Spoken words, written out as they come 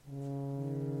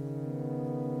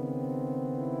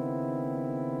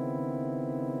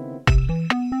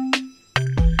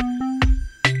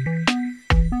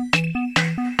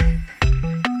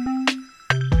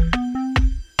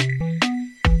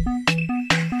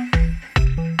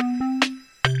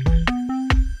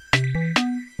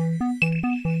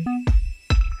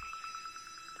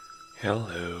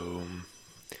Hello.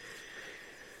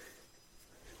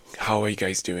 How are you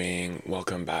guys doing?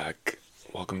 Welcome back.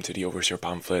 Welcome to the Overseer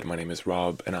Pamphlet. My name is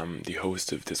Rob, and I'm the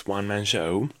host of this one-man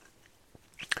show.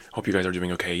 Hope you guys are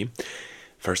doing okay.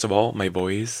 First of all, my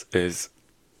voice is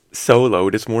so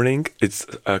low this morning. It's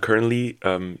currently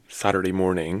Saturday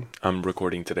morning. I'm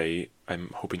recording today. I'm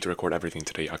hoping to record everything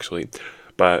today, actually.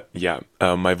 But yeah,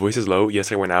 my voice is low.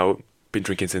 Yes, I went out. Been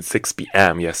drinking since 6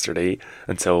 p.m. yesterday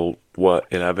until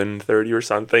 11:30 or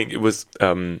something. It was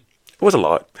a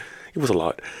lot. It was a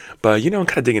lot. But I'm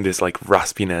kind of digging this like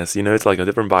raspiness. It's like a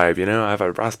different vibe. I have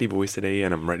a raspy voice today,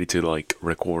 and I'm ready to like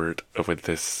record with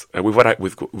this with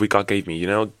what God gave me.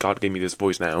 God gave me this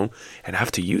voice now, and I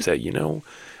have to use it.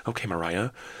 Okay,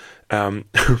 Mariah. Um,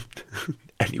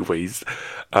 anyways,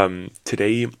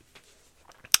 today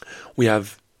we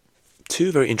have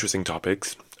two very interesting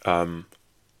topics.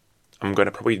 I'm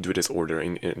gonna probably do this order.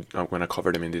 I'm gonna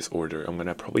cover them in this order. I'm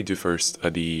gonna probably do first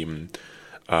the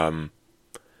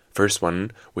first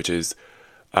one, which is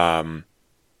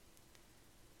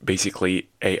basically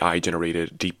AI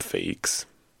generated deepfakes,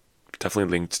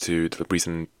 definitely linked to the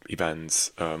recent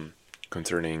events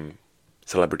concerning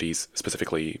celebrities,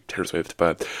 specifically Taylor Swift.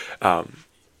 But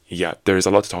yeah, there's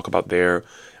a lot to talk about there.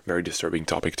 Very disturbing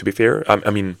topic, to be fair. I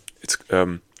mean, it's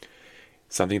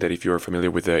something that if you're familiar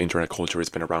with the internet culture, it's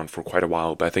been around for quite a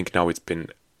while. But I think now it's been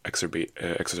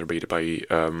exacerbated by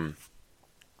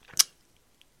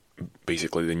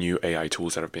basically the new AI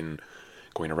tools that have been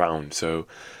going around. So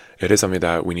it is something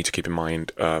that we need to keep in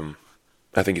mind.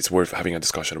 I think it's worth having a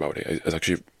discussion about it. It's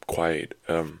actually quite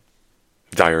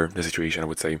dire, the situation, I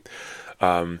would say.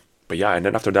 But yeah, and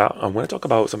then after that, I want to talk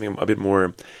about something a bit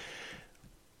more,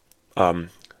 well,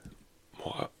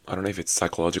 I don't know if it's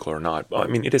psychological or not. I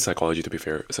mean, it is psychology, to be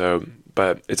fair. So,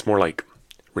 but it's more like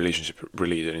relationship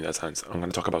related in that sense. I'm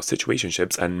going to talk about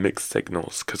situationships and mixed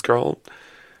signals. Because, girl,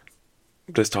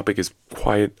 this topic is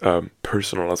quite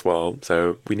personal as well.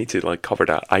 So we need to like cover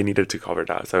that. I needed to cover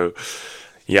that. So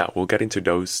yeah, we'll get into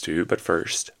those two. But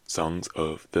first, songs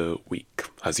of the week.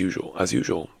 As usual,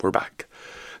 we're back.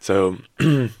 So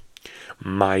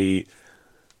my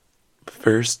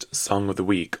first song of the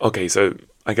week. Okay, so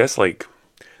I guess like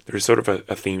there's sort of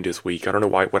a theme this week. I don't know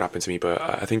what happened to me, but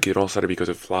I think it all started because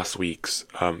of last week's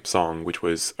song, which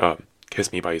was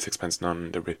 "Kiss Me" by Sixpence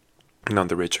None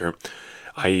the Richer.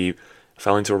 I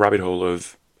fell into a rabbit hole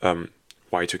of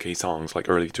Y2K songs, like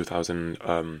early 2000.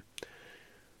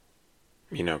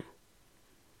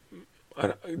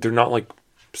 They're not like,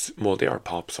 well, they are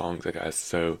pop songs, I guess.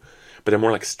 So, but they're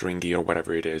more like stringy or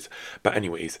whatever it is. But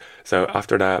anyways, so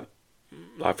after that,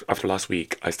 after last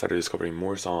week, I started discovering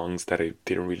more songs that I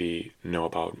didn't really know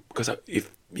about. Because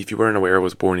if you weren't aware, I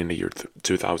was born in the year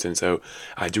 2000, so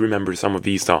I do remember some of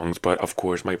these songs. But of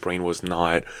course, my brain was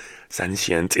not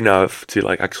sentient enough to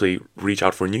like actually reach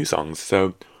out for new songs.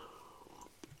 So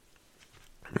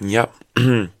yeah.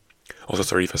 Also,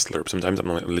 sorry if I slurp. Sometimes I'm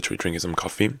like literally drinking some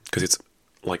coffee because it's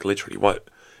like literally what.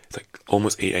 It's like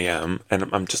almost 8 a.m. and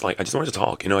I'm just like, I just wanted to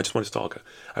talk, I just wanted to talk.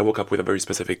 I woke up with a very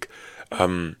specific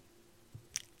mindset.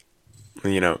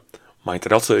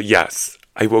 Also, yes,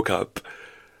 I woke up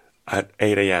at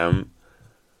 8 a.m.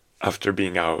 after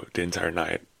being out the entire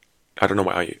night. I don't know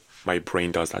why my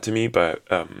brain does that to me, but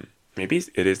maybe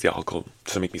it is the alcohol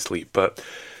to make me sleep. But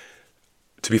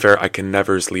to be fair, I can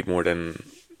never sleep more than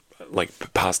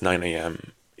like past 9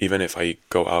 a.m. Even if I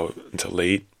go out until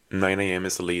late, 9 a.m.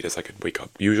 is the latest I could wake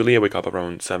up. Usually I wake up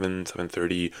around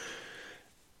 7:30,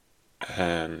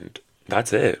 and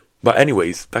that's it. But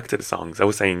anyways, back to the songs. I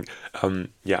was saying,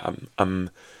 yeah, I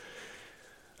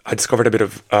discovered a bit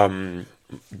of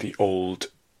the old,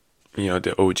 the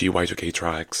OG Y2K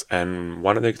tracks, and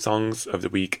one of the songs of the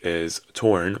week is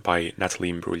 "Torn" by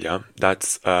Natalie Imbruglia.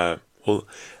 That's well,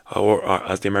 or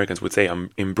as the Americans would say,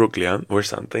 I'm Imbruglia or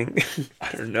something.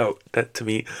 I don't know. That to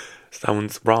me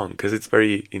sounds wrong because it's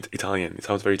very Italian. It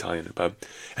sounds very Italian. But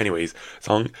anyways,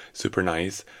 song super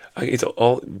nice. It's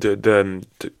all the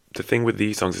thing with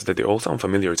these songs is that they all sound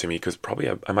familiar to me because probably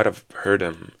I might have heard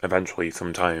them eventually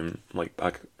sometime, like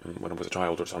back when I was a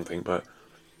child or something. But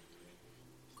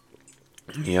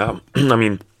yeah, I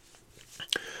mean,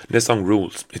 this song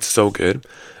rules. It's so good,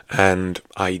 and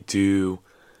I do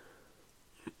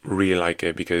really like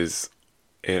it because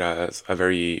it has a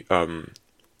very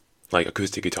like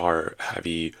acoustic guitar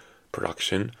heavy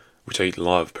production, which I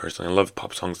love personally. I love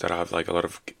pop songs that have like a lot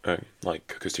of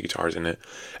like acoustic guitars in it,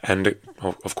 and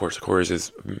of course the chorus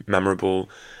is memorable,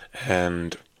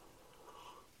 and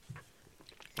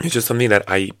it's just something that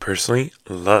I personally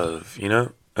love.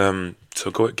 So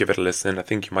go give it a listen. I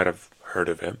think you might have heard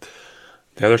of it.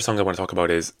 The other song I want to talk about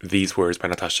is "These Words" by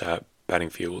Natasha batting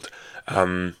field.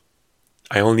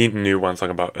 I only knew one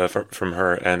song about from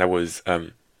her, and that was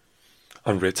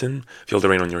Unwritten. Feel the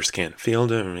rain on your skin. Feel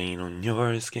the rain on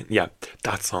your skin. Yeah,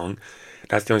 that song.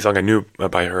 That's the only song I knew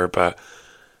by her. But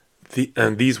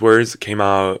these words came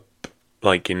out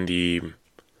like in the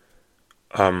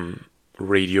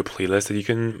radio playlist that you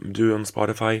can do on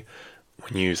Spotify.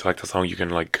 When you select a song, you can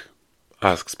like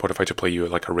ask Spotify to play you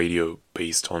like a radio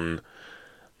based on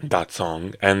that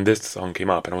song, and this song came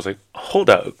up, and I was like,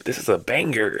 hold up, this is a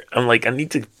banger. I'm like, I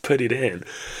need to put it in.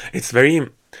 It's very,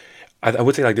 I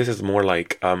would say like this is more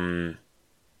like I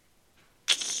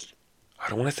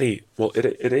don't want to say, well, it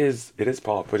is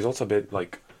pop, but it's also a bit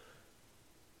like,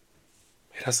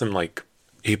 it has some like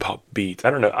hip hop beats.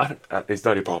 I don't know, it's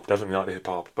not hip hop, definitely not hip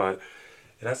hop, but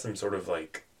it has some sort of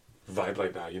like vibe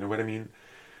like that, you know what I mean?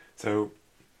 So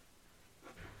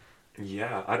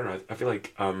yeah, I don't know, I feel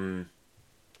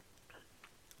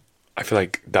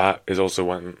like that is also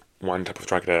one type of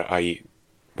track that I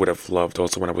would have loved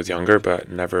also when I was younger, but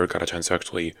never got a chance to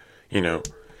actually, you know,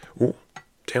 ooh,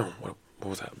 damn, what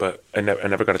was that? But I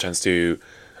never got a chance to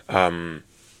actually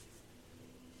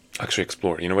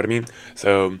explore. You know what I mean?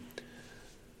 So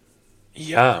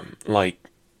yeah, like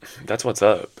that's what's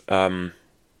up.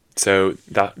 So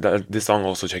that this song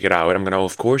also, check it out. I'm gonna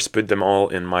of course put them all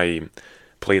in my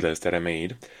playlist that I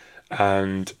made,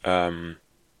 and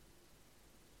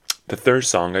the third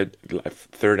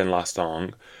and last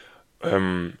song,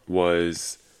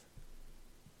 was,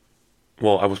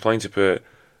 well, I was planning to put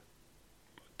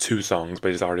two songs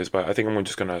by this artist, but I think I'm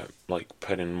just gonna like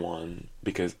put in one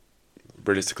because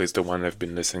realistically it's the one I've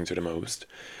been listening to the most,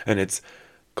 and it's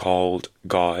called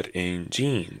 "God in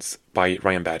Jeans" by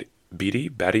Ryan Beatty.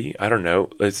 I don't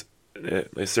know. His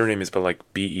surname is spelled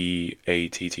like Beatty. In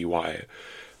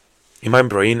my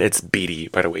brain, it's Beatty,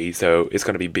 by the way, so it's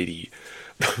gonna be Beatty.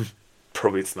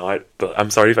 Probably it's not, but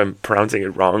I'm sorry if I'm pronouncing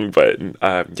it wrong, but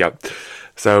yeah.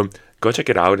 So go check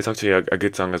it out. It's actually a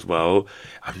good song as well.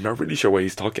 I'm not really sure what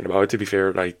he's talking about, to be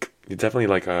fair. Like, it's definitely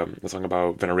like a song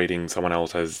about venerating someone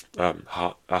else as a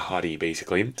hottie,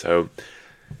 basically. So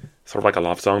sort of like a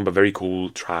love song, but very cool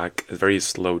track. It's very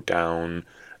slowed down.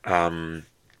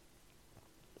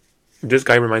 This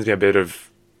guy reminds me a bit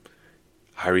of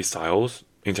Harry Styles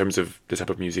in terms of the type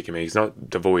of music he makes.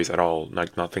 Not the voice at all,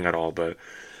 like nothing at all, but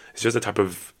it's just the type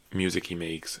of music he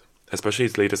makes. Especially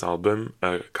his latest album,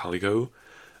 Calico,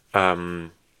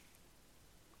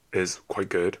 is quite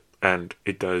good, and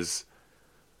it does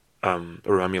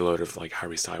remind me a lot of like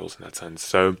Harry Styles in that sense.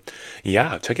 So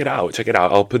yeah, check it out.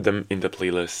 I'll put them in the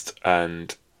playlist,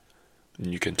 and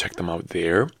you can check them out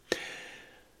there.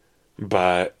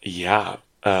 But yeah,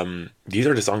 these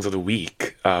are the songs of the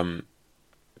week.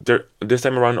 This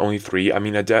time around only three. I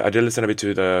mean, I did listen a bit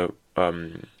to the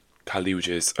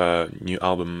Kaliuch's new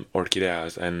album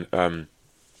Orchideas, and I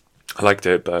liked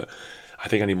it, but I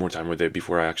think I need more time with it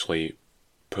before I actually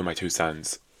put my 2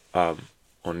 cents on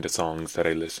the songs that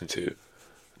I listen to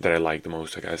that I like the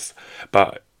most, I guess.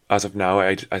 But as of now,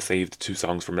 I saved 2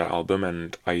 songs from that album,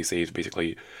 and I saved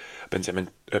basically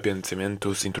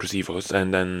Pensamientos Intrusivos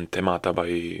and then Temata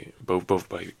by both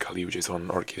by Kaliuch's on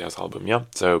Orchideas album. Yeah,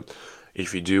 so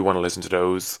if you do want to listen to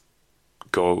those,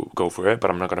 go for it.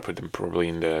 But I'm not gonna put them probably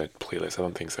in the playlist. I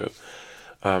don't think so.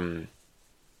 But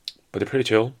they're pretty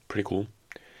chill, pretty cool.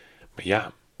 But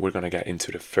yeah, we're gonna get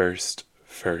into the first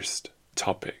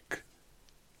topic.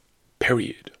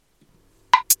 Period.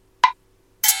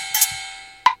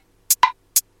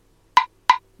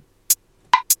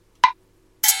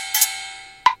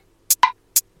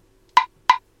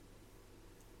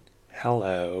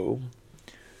 Hello.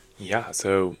 Yeah,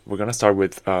 so we're gonna start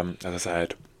with, as I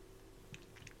said,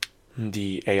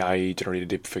 the AI generated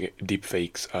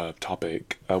deepfakes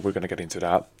topic. We're gonna get into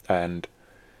that, and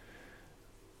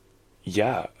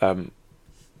yeah,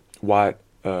 what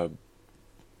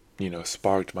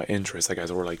sparked my interest, I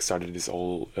guess, or like started this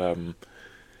whole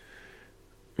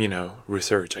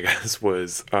research, I guess,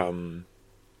 was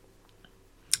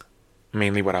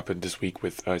mainly what happened this week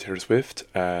with Taylor Swift,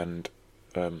 and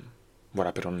what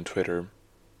happened on Twitter.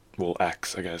 Well,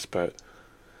 X, I guess, but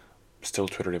still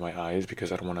Twitter in my eyes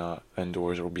because I don't want to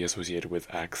endorse or be associated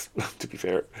with X. To be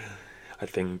fair, I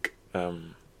think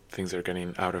things are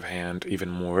getting out of hand even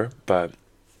more. But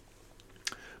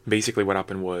basically, what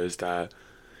happened was that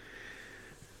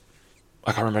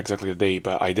I can't remember exactly the day,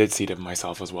 but I did see them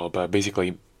myself as well. But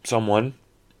basically, someone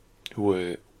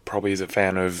who probably is a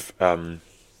fan of an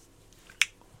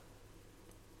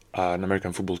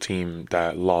American football team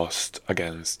that lost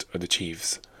against the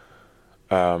Chiefs,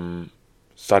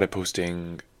 started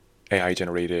posting AI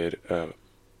generated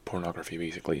pornography,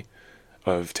 basically,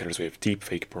 of Taylor Swift,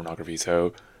 deepfake pornography.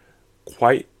 So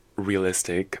quite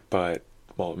realistic, but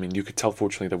well, I mean, you could tell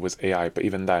fortunately there was AI, but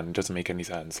even then, it doesn't make any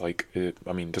sense. Like, it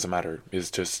doesn't matter. It's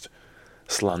just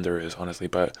slanderous, honestly.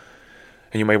 But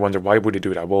and you might wonder why would it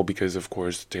do that? Well, because of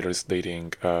course Taylor's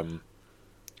dating Travis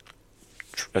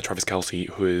Kelce,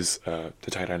 who is the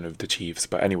tight end of the Chiefs.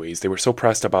 But anyways, they were so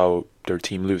pressed about their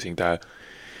team losing that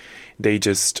they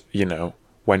just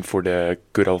went for the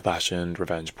good old fashioned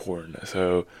revenge porn.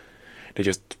 So they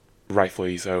just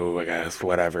rightfully so, I guess,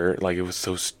 whatever. Like, it was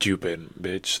so stupid,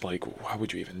 bitch. Like, why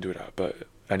would you even do that? But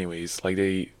anyways, like,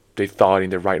 they thought in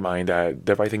their right mind that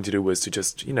the right thing to do was to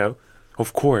just,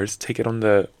 of course, take it on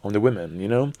the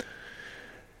women,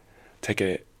 take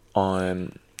it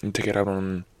out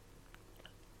on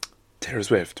Taylor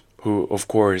Swift, who of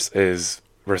course is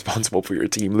responsible for your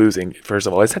team losing. First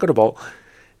of all, second of all,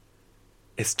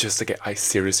 it's just like, I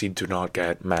seriously do not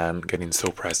get man getting so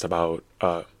pressed about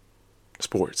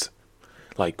sports.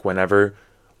 Like, whenever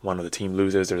one of the team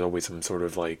loses, there's always some sort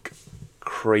of like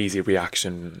crazy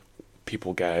reaction.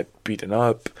 People get beaten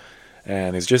up,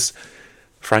 and it's just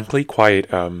frankly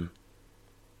quite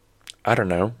I don't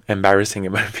know, embarrassing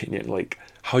in my opinion. Like,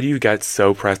 how do you get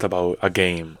so pressed about a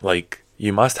game? Like,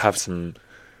 you must have some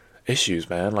issues,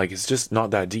 man. Like, it's just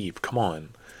not that deep. Come on.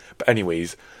 But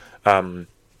anyways,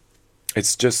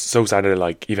 it's just so sad that,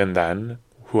 like, even then,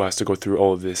 who has to go through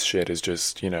all of this shit is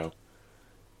just,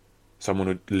 someone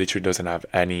who literally doesn't have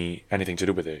anything to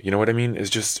do with it. You know what I mean? It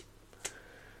just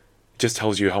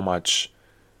tells you how much,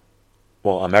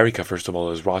 well, America, first of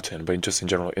all, is rotten, but just in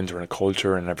general, internet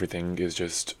culture and everything is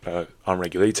just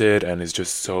unregulated, and is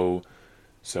just so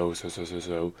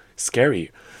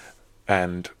scary.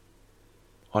 And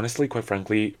honestly, quite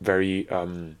frankly, very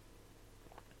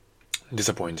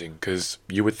disappointing, because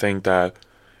you would think that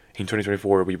in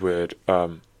 2024 we would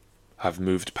have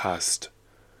moved past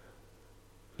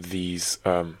these,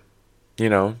 to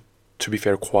be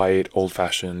fair, quite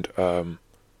old-fashioned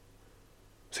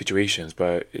situations,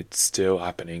 but it's still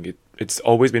happening. It's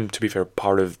always been, to be fair,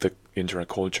 part of the internet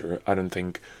culture. I don't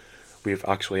think we've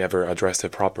actually ever addressed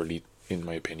it properly, in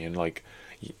my opinion. Like,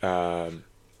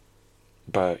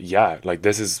 but yeah, like,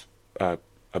 this is a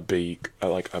big,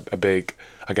 I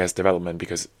guess, development,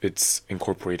 because it's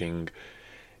incorporating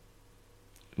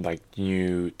like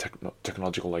new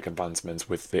technological like advancements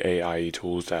with the AI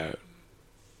tools that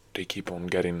they keep on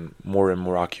getting more and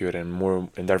more accurate and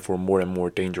therefore more and more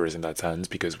dangerous in that sense,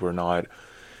 because we're not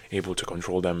able to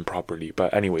control them properly.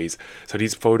 But anyways, so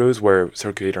these photos were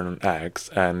circulated on X,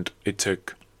 and it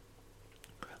took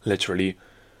literally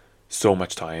so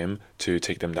much time to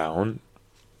take them down,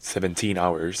 17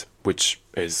 hours, which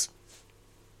is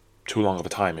too long of a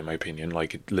time in my opinion.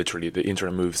 Like, it literally, the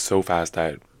internet moves so fast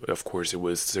that of course it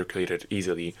was circulated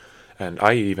easily, and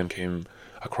I even came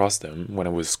across them when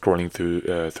I was scrolling through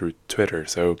Twitter.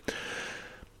 So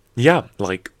yeah,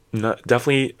 like,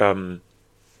 definitely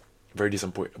very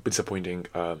disappointing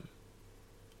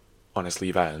honestly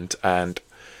event. And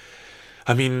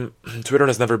I mean, Twitter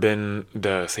has never been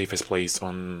the safest place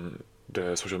on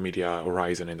the social media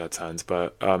horizon in that sense,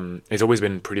 but it's always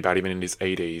been pretty bad, even in these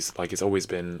 8 days. Like, it's always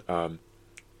been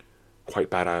quite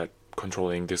bad at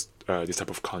controlling this type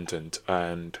of content,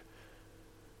 and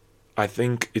I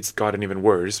think it's gotten even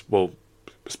worse. Well,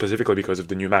 specifically because of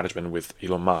the new management with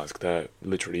Elon Musk that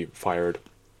literally fired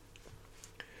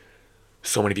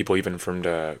so many people, even from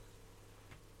the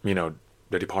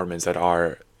the departments that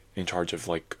are in charge of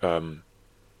like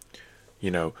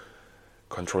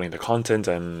controlling the content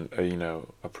and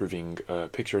approving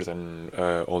pictures and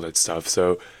all that stuff.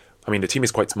 So I mean, the team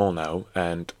is quite small now,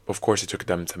 and of course it took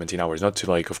them 17 hours, not to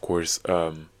like, of course,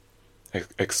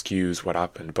 excuse what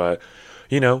happened, but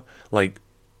like,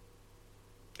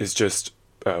 it's just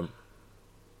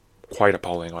quite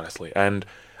appalling, honestly. And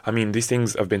I mean, these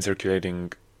things have been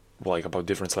circulating like about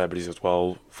different celebrities as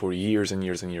well for years and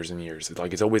years and years and years.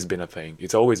 Like, it's always been a thing.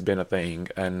 It's always been a thing,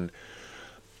 and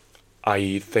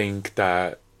I think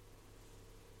that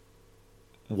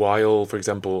while, for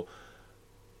example,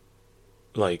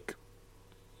 like,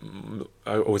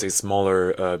 I would say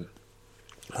smaller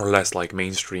or less like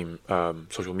mainstream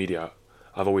social media,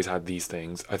 I've always had these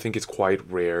things. I think it's quite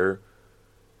rare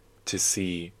to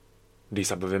see these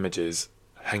type of images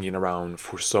hanging around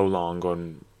for so long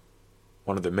on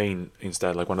one of the main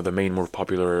more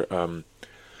popular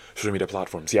social media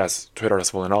platforms. Yes, Twitter has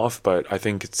fallen off, but I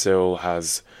think it still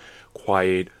has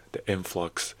quite the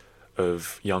influx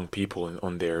of young people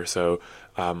on there. So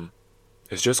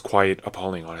it's just quite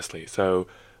appalling, honestly. So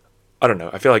I don't know.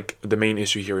 I feel like the main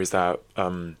issue here is that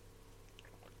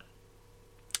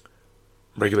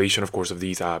regulation, of course, of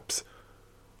these apps.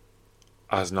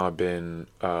 has not been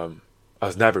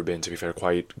has never been, to be fair,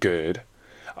 quite good.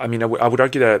 I mean, I would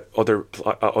argue that other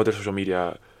social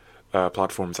media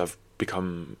platforms have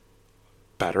become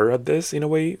better at this in a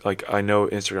way. Like, I know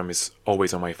Instagram is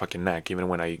always on my fucking neck, even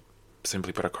when I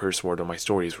simply put a curse word on my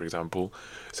stories, for example.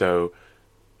 So,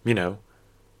 you know,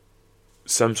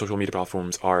 some social media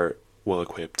platforms are well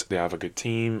equipped. They have a good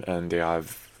team and they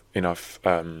have enough,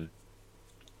 you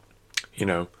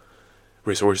know,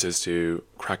 resources to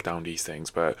crack down these things.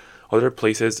 But other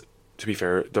places, to be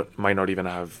fair, might not even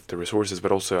have the resources,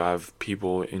 but also have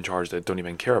people in charge that don't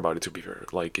even care about it, to be fair.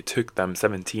 Like, it took them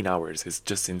 17 hours. It's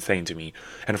just insane to me.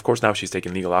 And of course, now she's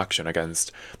taking legal action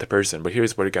against the person. But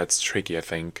here's where it gets tricky, I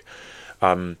think.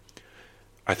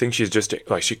 I think she's just,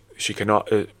 like, she cannot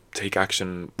take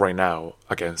action right now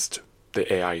against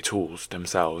the AI tools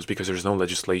themselves because there's no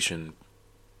legislation,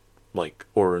 like,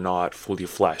 or not fully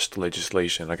fleshed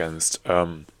legislation against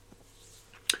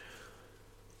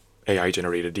AI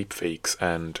generated deepfakes.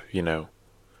 And, you know,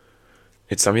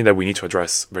 it's something that we need to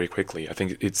address very quickly. I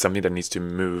think it's something that needs to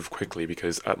move quickly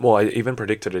because, well, I even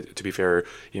predicted it, to be fair,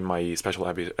 in my special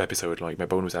episode, like my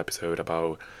bonus episode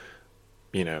about,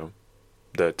 you know,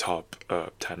 the top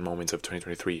 10 moments of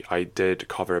 2023. I did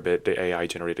cover a bit the AI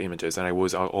generated images, and I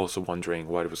was also wondering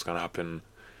what was going to happen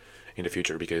in the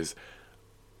future because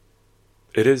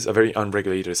it is a very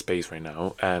unregulated space right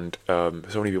now, and so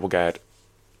many people get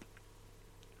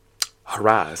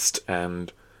harassed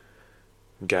and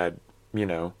get, you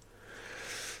know,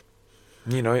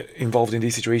 involved in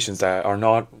these situations that are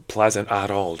not pleasant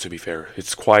at all, to be fair.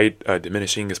 It's quite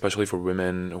diminishing, especially for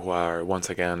women who are, once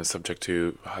again, subject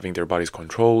to having their bodies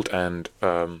controlled, and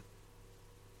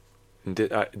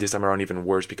this time around even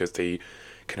worse because they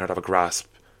cannot have a grasp.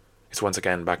 It's once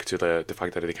again back to the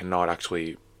fact that they cannot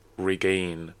actually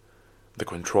regain the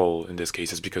control in this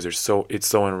case is because it's so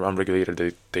unregulated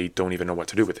that they don't even know what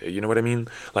to do with it. You know what I mean?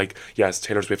 Like, yes,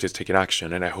 Taylor Swift is taking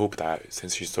action, and I hope that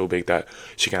since she's so big that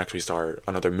she can actually start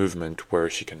another movement where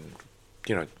she can,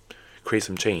 you know, create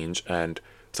some change and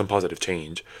some positive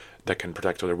change that can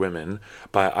protect other women.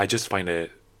 But I just find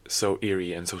it so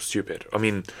eerie and so stupid. I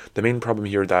mean, the main problem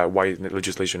here that why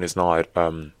legislation is not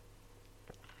up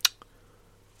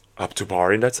to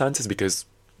par in that sense is because,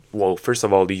 well, first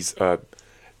of all, these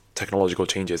technological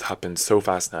changes happen so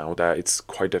fast now that it's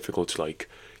quite difficult to, like,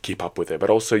 keep up with it. But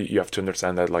also you have to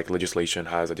understand that, like, legislation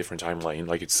has a different timeline.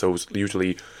 Like, it's so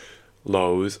usually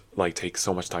laws, like, take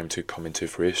so much time to come into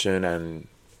fruition, and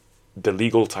the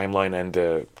legal timeline and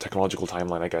the technological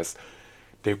timeline, I guess,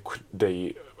 they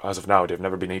as of now they've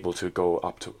never been able to go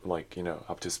up to, like, you know,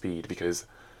 up to speed because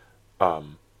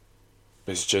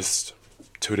it's just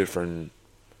two different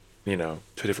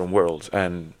worlds,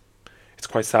 and it's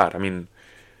quite sad. I mean,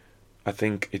 I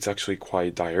think it's actually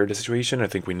quite dire, the situation. I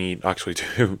think we need actually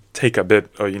to take a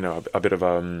bit of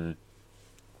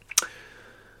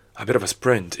a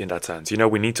sprint in that sense. You know,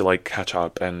 we need to, like, catch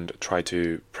up and try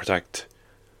to protect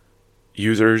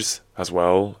users as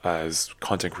well as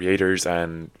content creators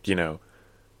and, you know,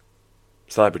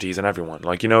 celebrities and everyone.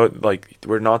 Like, you know, like,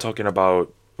 we're not talking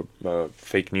about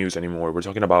fake news anymore. We're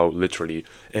talking about literally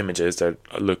images that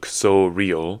look so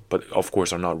real, but of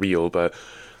course are not real, but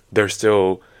they're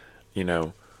still, you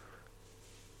know,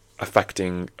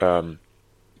 affecting not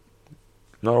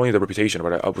only the reputation,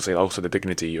 but I would say also the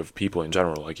dignity of people in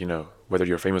general. Like, you know, whether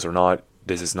you're famous or not,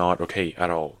 this is not okay at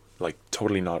all. Like,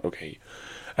 totally not okay.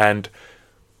 And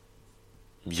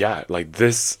yeah, like,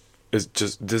 this is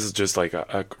just like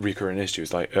a recurrent issue.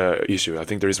 I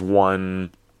think there is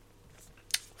one,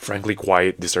 frankly,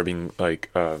 quite disturbing, like,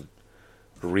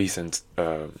 recent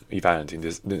event in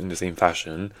the same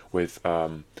fashion with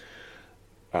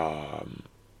I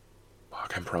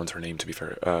can't pronounce her name, to be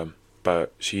fair,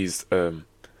 but she's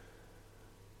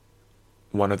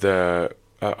one of the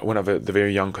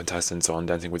very young contestants on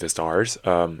Dancing with the Stars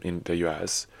in the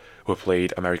US, who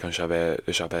played American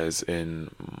Chavez in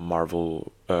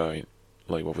Marvel, like,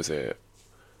 what was it,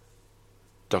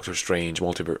 Doctor Strange,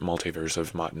 Multiverse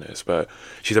of Madness. But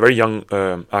she's a very young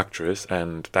actress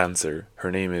and dancer.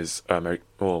 Her name is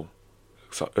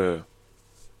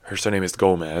her surname is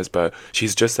Gomez, but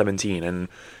she's just 17. And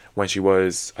when she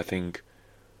was, I think,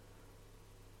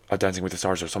 at Dancing with the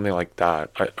Stars or something like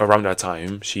that, around that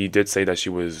time, she did say that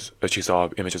she saw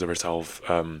images of herself,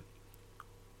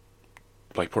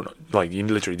 like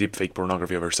literally deepfake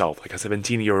pornography of herself, like a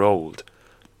 17-year-old.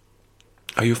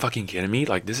 Are you fucking kidding me?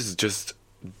 Like, this is just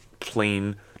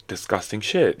plain disgusting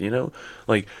shit, you know?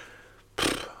 Like,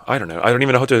 I don't know. I don't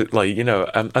even know how to, like, you know,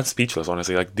 I'm speechless,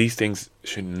 honestly. Like, these things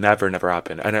should never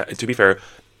happen. And to be fair,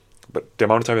 but the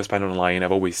amount of time I spend online,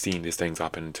 I've always seen these things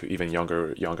happen to even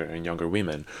younger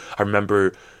women. I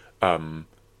remember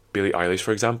Billie Eilish,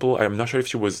 for example. I'm not sure if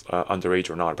she was underage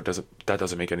or not, but that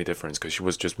doesn't make any difference because she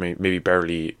was just maybe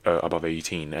barely above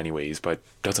 18 anyways, but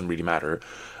doesn't really matter.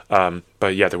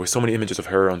 But yeah, there were so many images of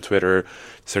her on Twitter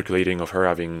circulating of her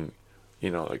having,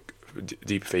 like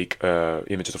deep fake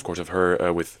images, of course, of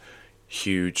her with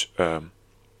huge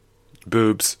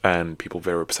boobs, and people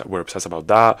were obsessed about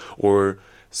that, or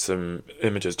some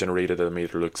images generated that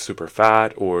made her look super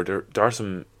fat, or there are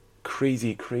some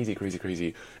crazy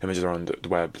images around the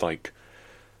web. Like,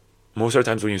 most of the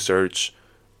times when you search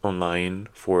online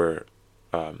for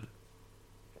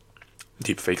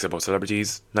deep fakes about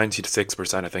celebrities,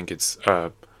 96% I think it's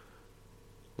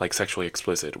like sexually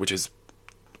explicit, which is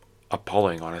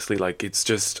appalling, honestly. Like, it's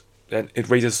just, and it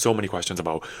raises so many questions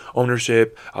about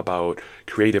ownership, about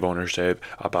creative ownership,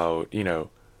 about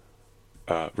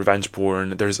revenge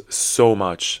porn. There's so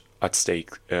much at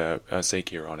stake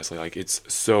here, honestly. Like, it's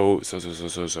so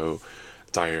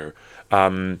dire.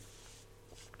 But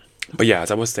yeah,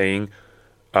 as I was saying,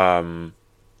 I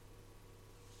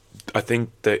think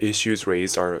the issues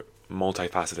raised are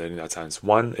multifaceted in that sense.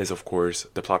 One is, of course,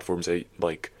 the platforms that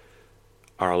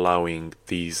are allowing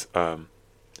these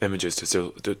images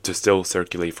to still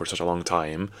circulate for such a long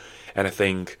time. And I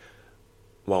think,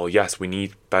 well, yes, we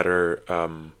need better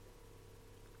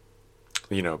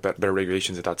better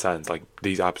regulations in that sense. Like,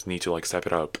 these apps need to step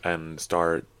it up and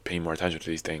start paying more attention to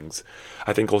these things.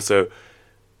 I think also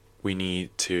we need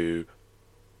to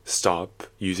stop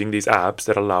using these apps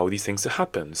that allow these things to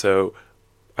happen. So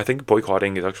I think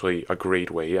boycotting is actually a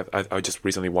great way. I just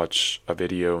recently watched a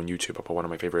video on YouTube about one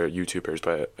of my favorite YouTubers,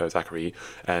 by Zachary,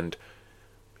 and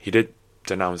he did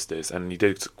denounce this, and he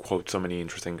did quote so many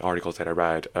interesting articles that I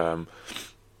read,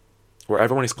 where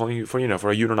everyone is calling for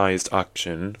a unionized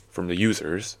action from the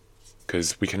users,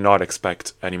 because we cannot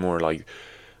expect anymore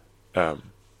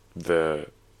the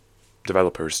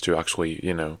developers to actually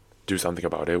do something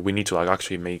about it. We need to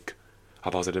actually make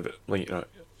a positive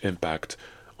impact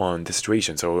on the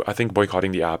situation. So I think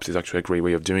boycotting the apps is actually a great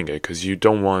way of doing it, because you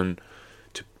don't want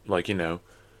to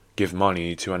give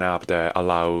money to an app that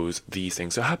allows these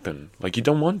things to happen. Like, you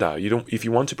don't want that. If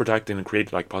you want to protect and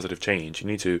create positive change, you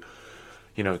need to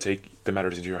take the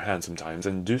matters into your hands sometimes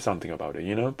and do something about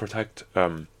it. Protect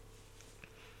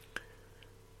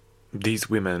these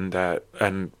women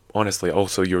and honestly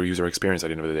also your user experience at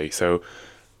the end of the day. So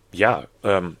yeah,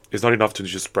 it's not enough to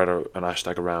just spread an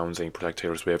hashtag around saying protect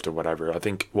Taylor Swift or whatever. I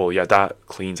think, well, yeah, that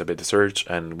cleans a bit the search,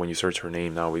 and when you search her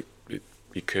name now, it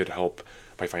could help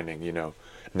by finding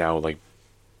now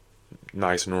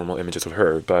nice normal images of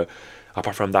her. But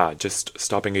apart from that, just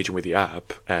stop engaging with the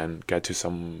app and get to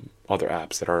some other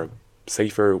apps that are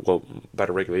safer, well,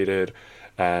 better regulated.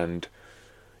 And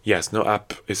yes, no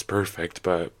app is perfect,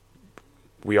 but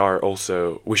we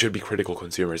should be critical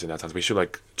consumers in that sense. We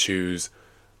should choose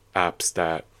apps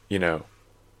that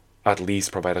at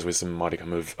least provide us with some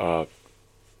modicum of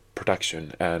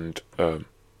protection and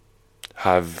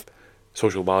have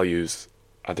social values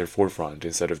at their forefront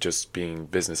instead of just being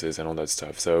businesses and all that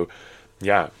stuff. So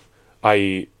yeah,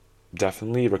 I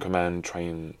definitely recommend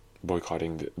trying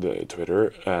boycotting the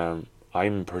Twitter.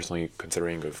 I'm personally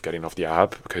considering of getting off the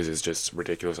app because it's just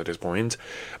ridiculous at this point.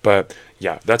 But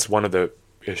yeah, that's one of the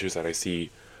issues that I see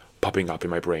popping up in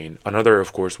my brain. Another,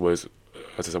 of course, was,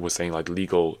 as I was saying,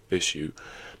 legal issue.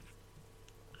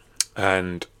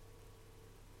 And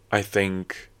I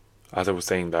think, as I was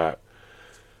saying, that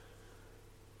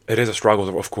it is a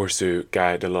struggle, of course, to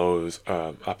get the laws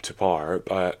up to par,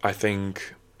 but I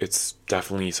think it's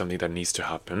definitely something that needs to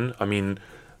happen. I mean,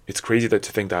 it's crazy to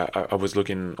think that I was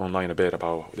looking online a bit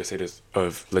about the status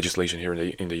of legislation here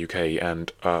in the UK,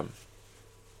 and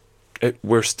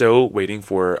we're still waiting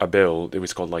for a bill. It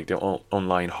was called the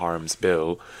online harms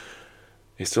bill.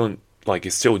 It's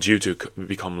still due to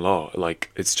become law.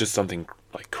 It's just something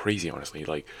crazy, honestly.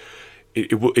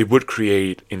 It would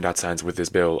create, in that sense, with this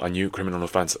bill, a new criminal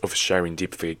offense of sharing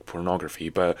deepfake pornography,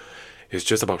 but it's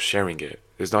just about sharing it.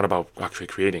 It's not about actually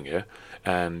creating it,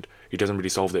 and it doesn't really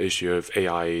solve the issue of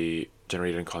AI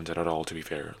generated content at all, to be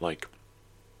fair.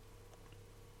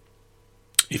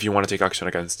 If you want to take action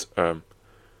against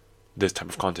this type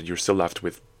of content, you're still left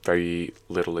with very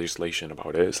little legislation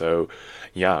about it. So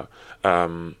yeah,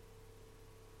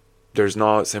 there's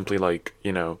not simply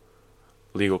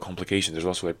legal complications. There's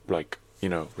also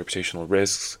reputational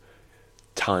risks.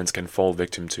 Talents can fall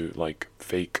victim to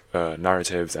fake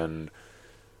narratives, and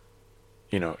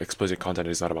explicit content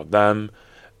is not about them.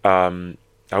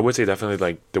 I would say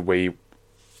definitely the way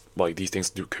like these things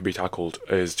could be tackled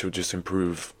is to just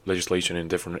improve legislation in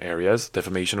different areas.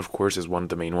 Defamation, of course, is one of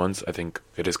the main ones. I think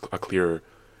it is a clear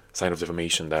sign of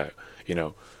defamation that, you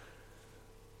know,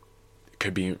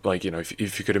 could be like, you know,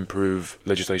 if you could improve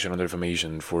legislation on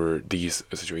defamation for these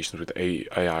situations with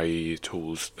AI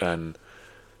tools, then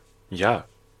yeah,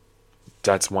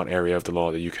 that's one area of the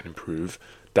law that you can improve.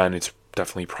 Then it's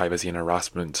definitely privacy and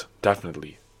harassment.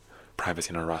 Definitely privacy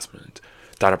and harassment.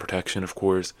 Data protection, of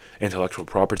course, intellectual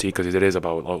property, because it is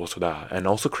about also that, and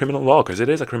also criminal law, because it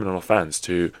is a criminal offense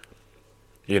to,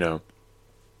 you know,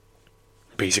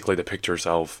 basically depict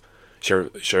yourself, share,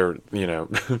 you know,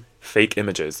 fake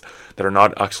images that are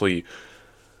not actually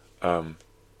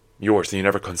yours, and you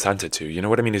never consented to. You know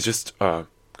what I mean? It's just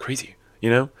crazy,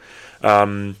 you know.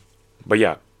 But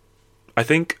yeah, I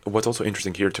think what's also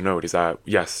interesting here to note is that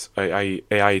yes,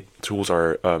 AI tools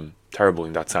are terrible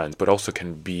in that sense, but also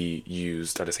can be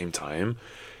used at the same time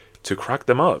to crack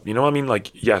them up. You know what I mean?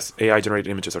 Like, yes, AI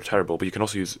generated images are terrible, but you can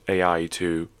also use AI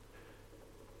to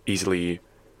easily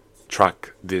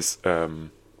track this,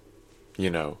 you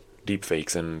know,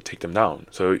 deepfakes and take them down.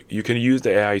 So you can use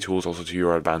the AI tools also to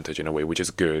your advantage in a way, which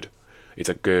is good. It's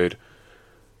a good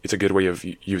way of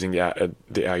using the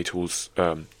AI tools.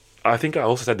 I think I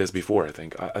also said this before. I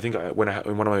think in one of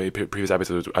my previous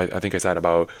episodes, I think I said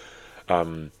about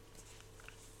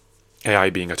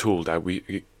AI being a tool that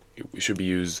we should be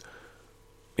used,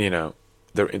 you know,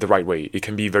 the right way. It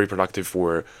can be very productive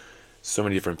for so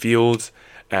many different fields,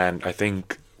 and I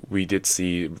think we did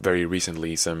see very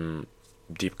recently some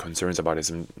deep concerns about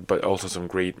it, but also some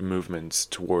great movements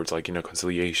towards, like, you know,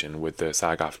 conciliation with the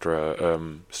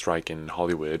SAG-AFTRA strike in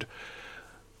Hollywood.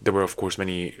 There were, of course,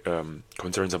 many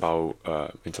concerns about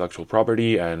intellectual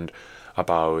property and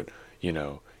about, you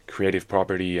know, creative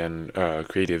property and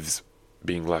creatives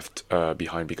being left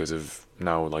behind because of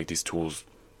now, like, these tools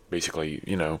basically,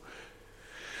 you know,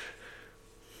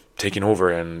 taking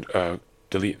over and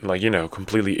delete, like, you know,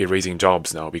 completely erasing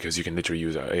jobs now because you can literally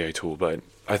use an AI tool. But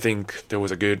I think there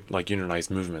was a good, like, unionized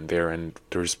movement there, and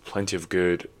there's plenty of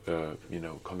good, you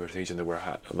know, conversations that were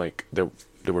that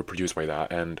were produced by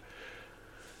that. And,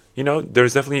 you know,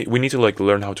 there's definitely, we need to, like,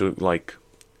 learn how to, like,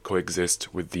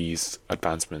 coexist with these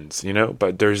advancements, you know,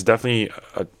 but there's definitely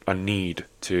a need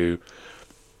to,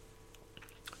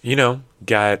 you know,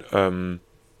 get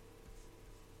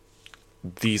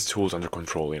these tools under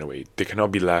control in a way. They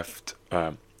cannot be left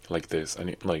like this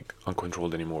and like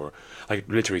uncontrolled anymore. Like,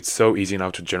 literally, it's so easy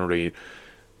now to generate,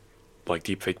 like,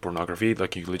 deepfake pornography.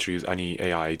 Like, you literally use any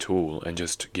AI tool and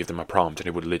just give them a prompt, and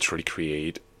it would literally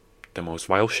create the most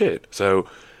vile shit. So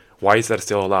why is that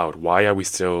still allowed? Why are we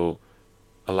still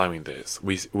allowing this?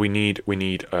 We need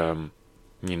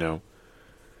you know,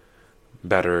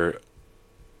 better.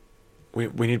 We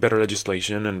need better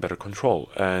legislation and better control,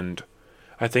 and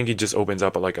I think it just opens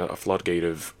up like a floodgate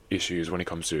of issues when it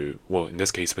comes to, well, in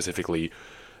this case specifically,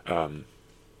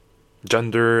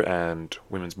 gender and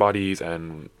women's bodies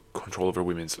and control over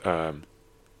women's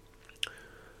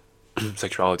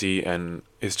sexuality, and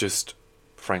it's just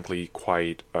frankly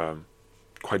quite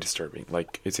disturbing.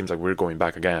 Like, it seems like we're going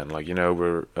back again. Like, you know,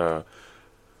 we're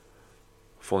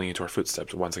falling into our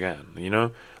footsteps once again. You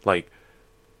know, like,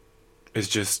 it's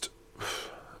just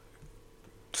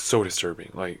so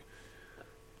disturbing. Like,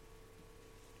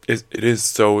 it is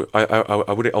so.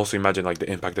 I would also imagine, like, the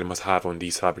impact that it must have on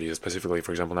these celebrities, specifically,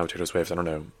 for example, now Taylor Swift. I don't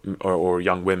know, or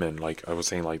young women. Like I was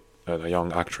saying, like a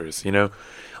young actress. You know,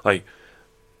 like,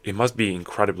 it must be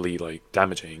incredibly, like,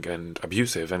 damaging and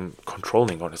abusive and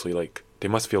controlling. Honestly, like, they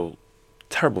must feel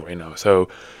terrible right now. So,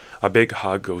 a big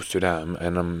hug goes to them,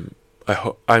 and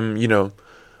you know,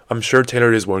 I'm sure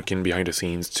Taylor is working behind the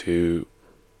scenes to,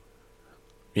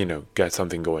 you know, get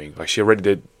something going. Like, she already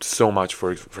did so much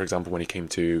for example, when it came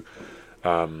to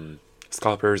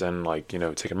scalpers and, like, you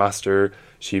know, Ticketmaster.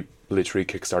 She literally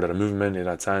kickstarted a movement in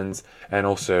that sense, and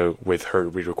also with her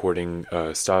re-recording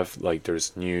stuff. Like,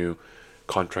 there's new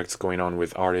contracts going on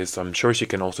with artists. I'm sure she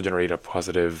can also generate a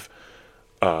positive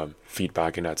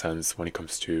feedback in that sense when it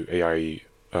comes to AI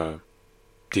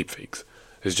deepfakes.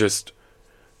 It's just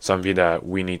something that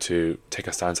we need to take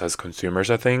a stance as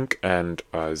consumers, I think, and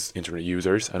as internet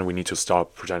users, and we need to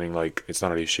stop pretending like it's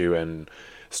not an issue and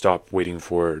stop waiting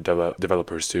for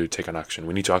developers to take an action.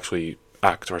 We need to actually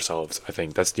act ourselves. I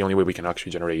think that's the only way we can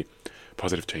actually generate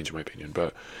positive change, in my opinion.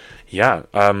 But yeah,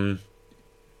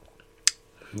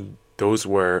 those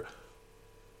were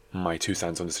my 2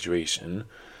 cents on the situation.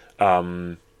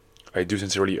 I do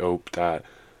sincerely hope that,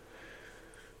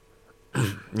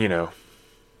 you know,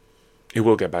 it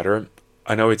will get better.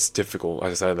 I know it's difficult,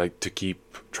 as I said, like, to keep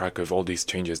track of all these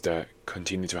changes that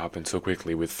continue to happen so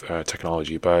quickly with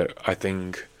technology, but I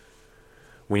think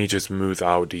we need to smooth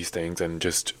out these things and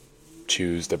just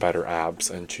choose the better apps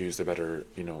and choose the better,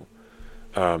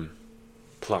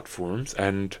 platforms,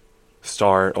 and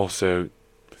start also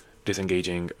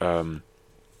disengaging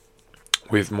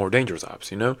with more dangerous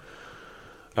apps,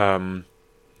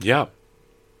 yeah,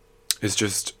 it's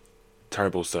just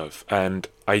terrible stuff. And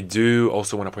I do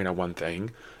also want to point out one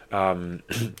thing.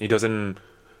 It doesn't,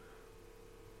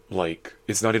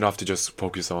 it's not enough to just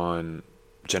focus on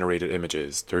generated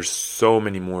images. There's so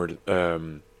many more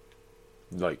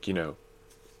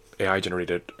AI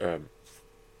generated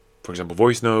for example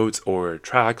voice notes or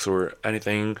tracks or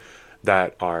anything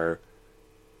that are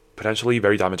potentially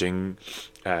very damaging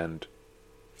and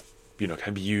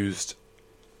can be used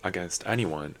against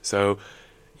anyone. So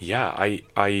yeah, I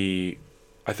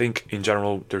think in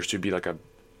general there should be like a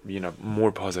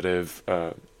more positive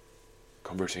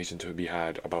conversation to be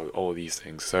had about all of these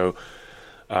things. So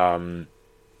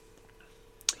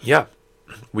yeah,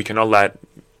 we cannot let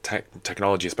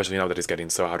technology, especially now that it's getting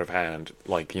so out of hand,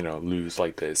 lose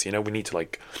like this. We need to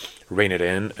rein it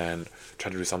in and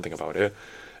try to do something about it.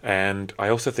 And I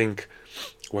also think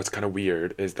what's kind of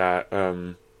weird is that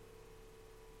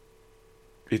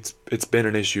it's been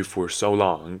an issue for so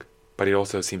long, but it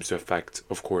also seems to affect,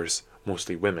 of course,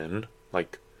 mostly women.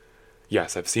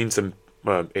 Yes, I've seen some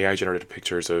AI generated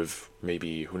pictures of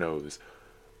maybe, who knows,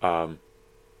 for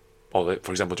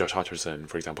example, Josh Hutcherson,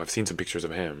 for example. I've seen some pictures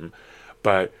of him,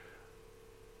 but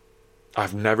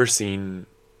I've never seen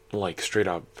straight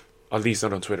up, at least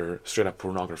not on Twitter, straight up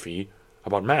pornography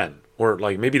about men. Or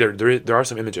maybe there are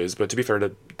some images, but to be fair,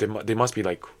 that they must be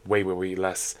way, way, way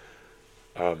less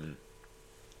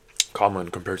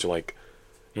common compared to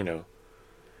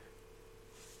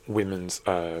women's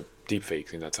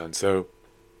deepfakes in that sense. So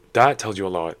that tells you a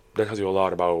lot. That tells you a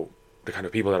lot about the kind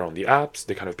of people that are on the apps,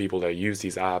 the kind of people that use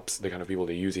these apps, the kind of people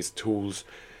that use these tools,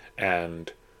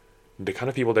 and the kind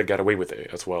of people that get away with it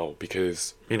as well.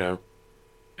 Because and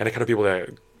the kind of people that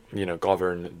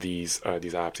govern these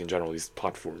apps in general, these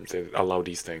platforms, they allow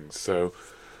these things. So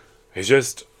it's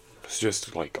just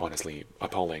honestly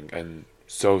appalling and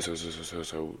so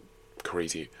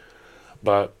crazy.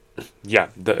 But yeah,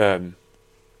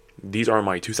 these are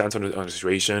my 2 cents on the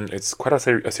situation. It's quite a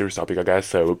serious topic, I guess.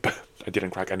 So I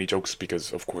didn't crack any jokes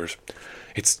because, of course,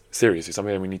 it's serious. It's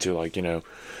something that we need to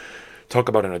talk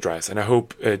about and address. And I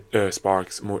hope it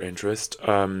sparks more interest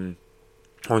on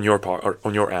your part, or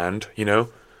on your end.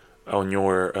 On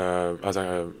your as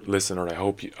a listener. I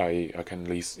hope I can at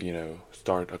least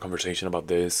start a conversation about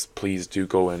this. Please do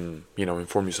go and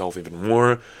inform yourself even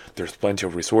more. There's plenty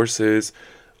of resources.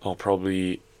 I'll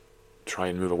probably try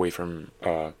and move away from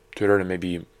Twitter and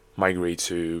maybe migrate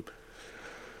to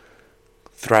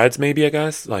Threads, maybe, I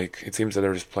guess. It seems that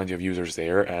there's plenty of users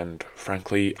there, and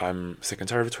frankly, I'm sick and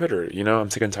tired of Twitter.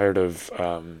 I'm sick and tired of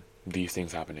these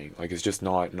things happening. It's just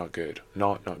not good.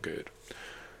 Not good.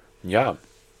 Yeah.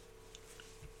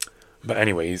 But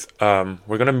anyways,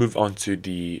 we're gonna move on to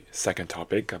the second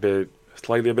topic,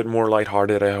 slightly a bit more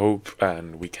lighthearted, I hope,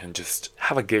 and we can just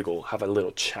have a giggle, have a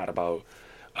little chat about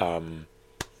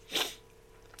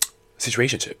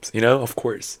situationships,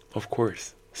 of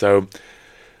course. So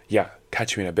yeah,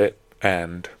 catch you in a bit,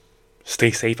 and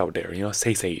stay safe out there,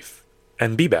 stay safe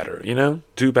and be better,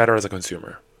 do better as a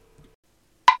consumer.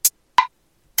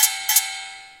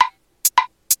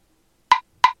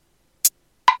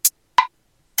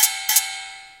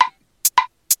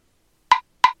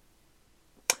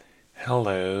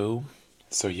 Hello.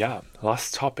 So yeah,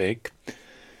 last topic.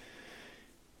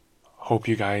 Hope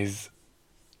you guys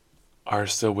are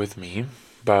still with me,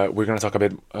 but we're gonna talk a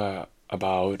bit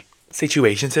about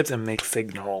situationships and mixed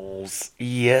signals.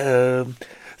 Yeah.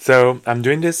 So I'm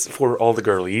doing this for all the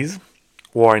girlies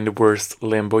who are in the worst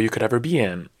limbo you could ever be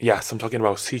in. Yes, I'm talking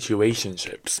about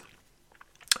situationships.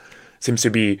 Seems to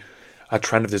be a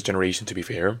trend of this generation, to be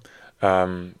fair.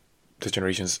 This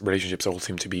generation's relationships all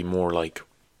seem to be more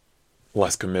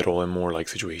less committal and more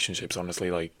situationships.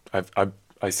 Honestly,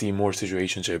 I see more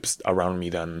situationships around me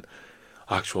than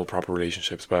actual proper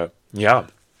relationships. But yeah,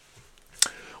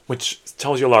 which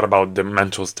tells you a lot about the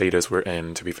mental status we're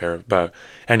in, to be fair. But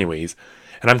anyways,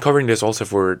 and I'm covering this also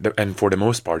for the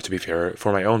most part, to be fair,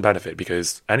 for my own benefit,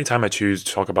 because anytime I choose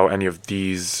to talk about any of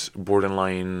these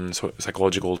borderline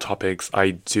psychological topics, I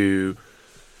do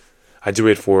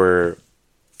it for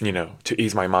to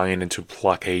ease my mind and to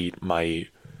placate my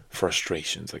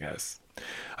frustrations, I guess.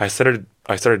 I started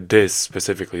this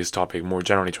specifically, this topic, more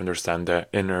generally to understand the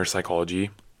inner psychology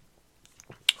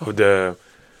of the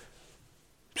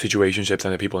situationships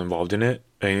and the people involved in it,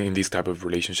 in these type of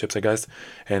relationships, I guess,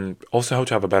 and also how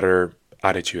to have a better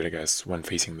attitude, I guess, when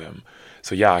facing them.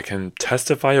 So yeah, I can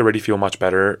testify I already feel much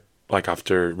better like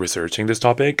after researching this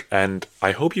topic, and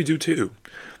I hope you do too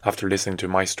after listening to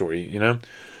my story, you know?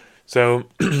 So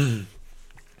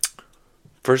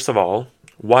first of all,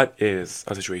 what is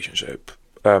a situationship?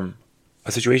 A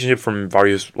situationship, from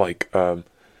various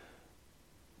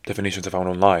definitions I found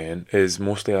online, is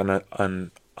mostly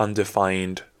an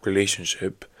undefined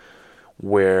relationship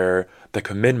where the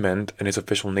commitment and its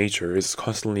official nature is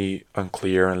constantly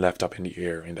unclear and left up in the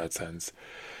air in that sense.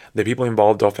 The people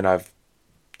involved often have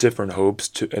different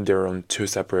hopes and they're on two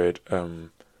separate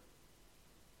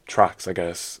tracks, I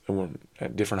guess.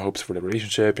 Different hopes for the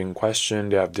relationship in question.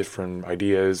 They have different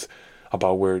ideas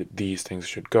about where these things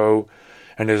should go.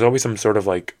 And there's always some sort of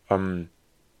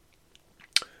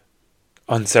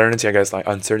uncertainty, I guess. Like,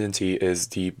 uncertainty is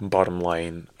the bottom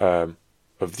line of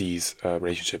these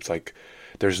relationships. Like,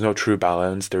 there's no true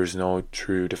balance. There's no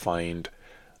true defined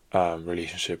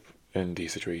relationship in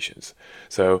these situations.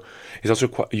 So it's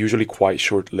also usually quite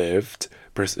short-lived,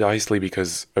 precisely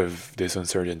because of this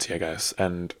uncertainty, I guess.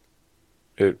 And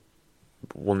it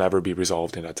will never be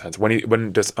resolved in that sense.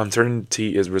 When this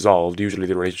uncertainty is resolved, usually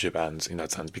the relationship ends in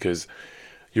that sense, because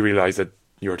you realize that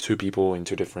you're two people in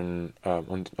two different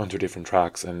on two different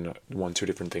tracks and want two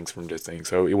different things from this thing.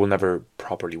 So it will never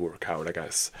properly work out, I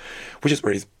guess, which is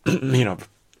very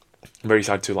very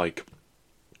sad to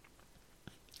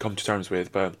come to terms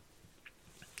with. But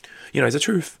it's the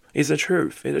truth. It's the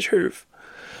truth. It's the truth.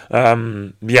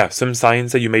 Yeah, some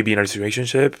signs that you may be in a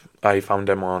situationship. I found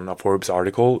them on a Forbes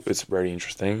article. It's very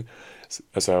interesting.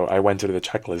 So I went to the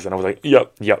checklist and I was like,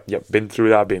 yep, been through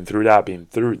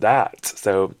that.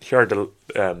 So here are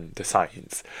the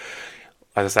signs.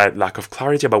 As I said, lack of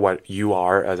clarity about what you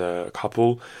are as a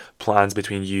couple. Plans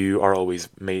between you are always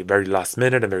made very last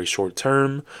minute and very short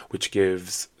term, which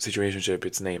gives situationship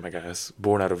its name, I guess,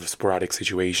 born out of sporadic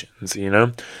situations,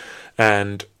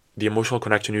 And the emotional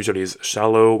connection usually is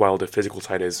shallow, while the physical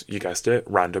side is, you guessed it,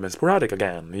 random and sporadic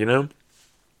again,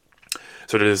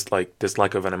 So there's this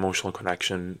lack of an emotional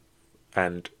connection,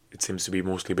 and it seems to be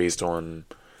mostly based on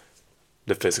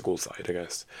the physical side, I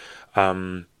guess.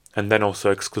 And then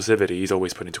also exclusivity is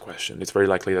always put into question. It's very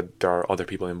likely that there are other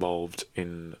people involved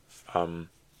in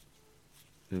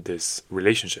this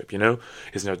relationship,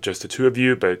 It's not just the two of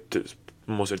you, but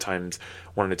most of the times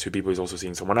one of the two people is also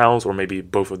seeing someone else, or maybe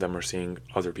both of them are seeing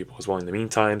other people as well in the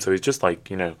meantime. So it's just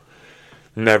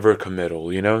never committal,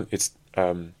 It's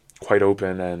quite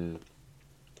open and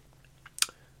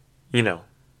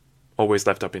always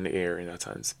left up in the air in that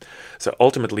sense. So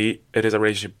ultimately, it is a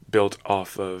relationship built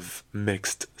off of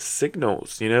mixed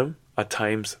signals, at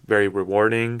times very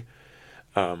rewarding,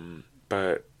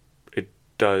 but it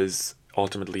does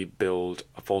ultimately build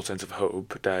a false sense of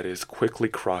hope that is quickly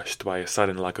crushed by a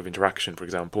sudden lack of interaction, for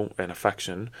example, and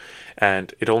affection,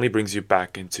 and it only brings you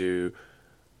back into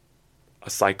a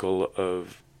cycle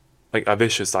of, a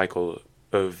vicious cycle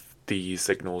of these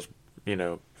signals,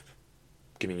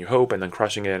 giving you hope and then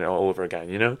crushing it all over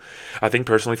again, I think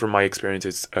personally, from my experience,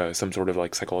 it's some sort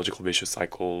of psychological vicious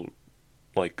cycle,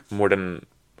 more than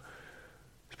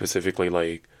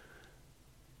specifically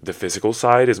the physical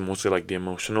side. Is mostly the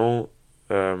emotional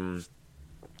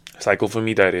cycle for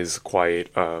me that is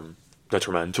quite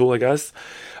detrimental, I guess.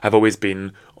 I've always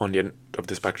been on the end of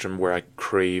the spectrum where I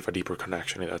crave a deeper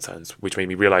connection in that sense, which made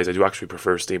me realize I do actually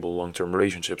prefer stable long-term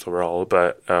relationships overall,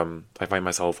 but I find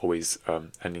myself always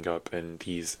ending up in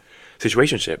these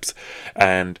situationships.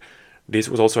 And this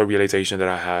was also a realization that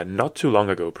I had not too long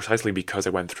ago, precisely because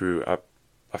I went through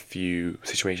a few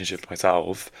situationships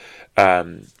myself.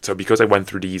 So because I went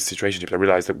through these situationships, I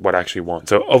realized that what I actually want.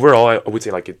 So overall, I would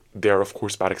say there are of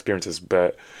course bad experiences,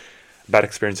 but bad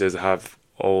experiences have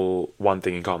all one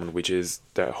thing in common, which is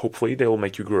that hopefully they will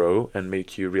make you grow and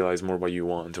make you realize more what you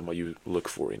want and what you look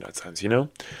for in that sense,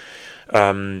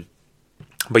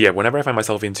 But yeah, whenever I find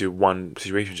myself into one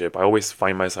situationship, I always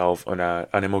find myself on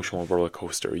an emotional roller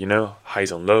coaster,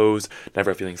 highs and lows,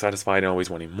 never feeling satisfied and always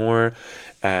wanting more.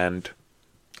 And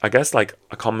I guess a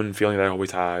common feeling that I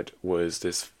always had was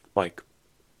this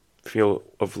feel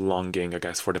of longing, I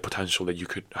guess, for the potential that you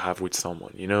could have with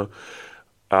someone,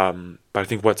 But I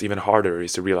think what's even harder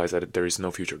is to realize that there is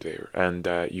no future there, and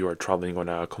that you are traveling on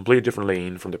a completely different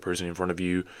lane from the person in front of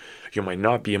you. You might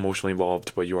not be emotionally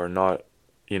involved, but you are not,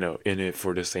 in it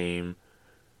for the same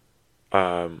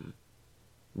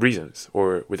reasons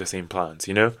or with the same plans,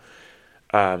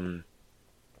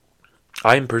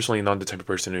 I'm personally not the type of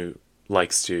person who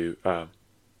likes to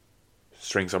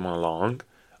string someone along.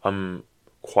 I'm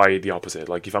quite the opposite.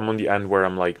 If I'm on the end where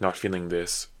I'm not feeling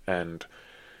this and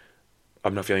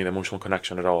I'm not feeling the emotional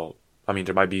connection at all, I mean,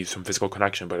 there might be some physical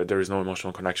connection, but there is no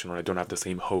emotional connection, or I don't have the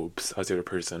same hopes as the other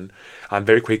person, I'm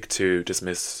very quick to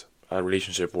dismiss a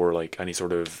relationship or like any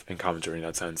sort of encounter in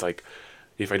that sense. Like,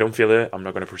 if I don't feel it, I'm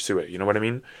not going to pursue it. You know what I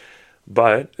mean?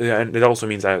 But and it also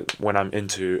means that when I'm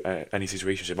into any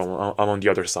situationship, I'm on the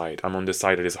other side. I'm on the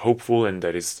side that is hopeful and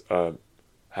that is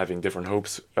having different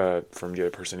hopes from the other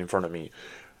person in front of me.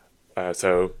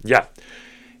 So yeah,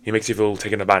 it makes you feel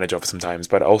taken advantage of sometimes.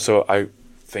 But also, I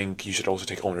think you should also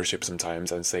take ownership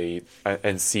sometimes and say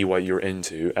and see what you're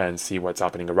into and see what's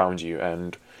happening around you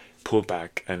and pull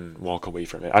back and walk away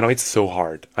from it. I know it's so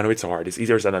hard. It's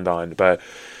easier said than done, but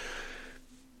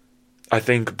I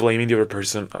think blaming the other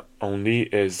person only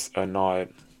is not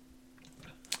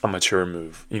a mature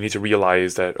move. You need to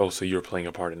realize that also you're playing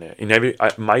a part in it.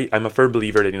 I'm a firm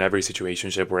believer that in every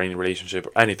situationship or any relationship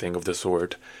or anything of the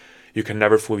sort, you can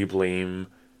never fully blame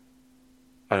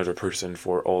another person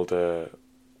for all the,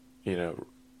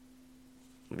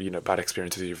 bad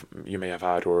experiences you may have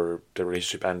had, or the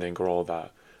relationship ending, or all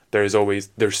that.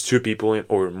 There's two people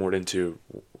or more than two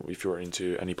if you're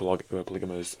into any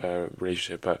polygamous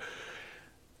relationship, but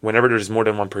whenever there's more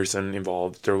than one person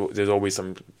involved, there's always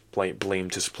some blame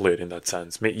to split in that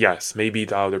sense. Yes, maybe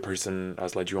the other person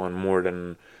has led you on more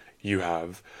than you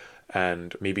have,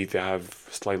 and maybe they have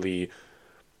slightly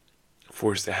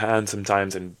forced their hand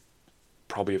sometimes and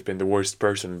probably have been the worst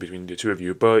person between the two of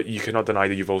you, but you cannot deny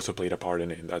that you've also played a part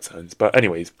in it in that sense. But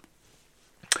anyways,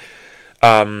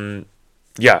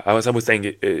 yeah, as I was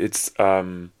saying, it's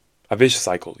a vicious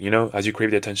cycle, as you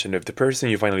crave the attention of the person,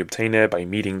 you finally obtain it by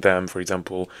meeting them, for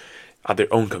example, at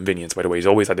their own convenience. By the way, it's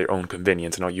always at their own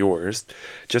convenience, not yours,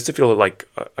 just to feel like,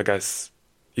 I guess,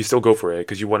 you still go for it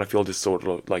because you want to feel this sort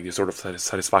of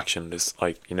satisfaction, this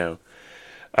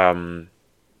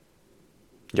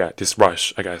this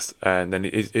rush, I guess. And then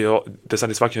the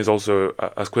satisfaction is also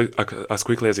as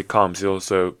quickly as it comes, it's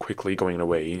also quickly going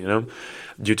away,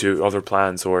 due to other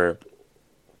plans or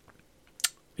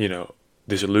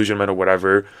disillusionment or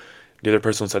whatever. The other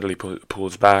person suddenly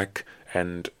pulls back,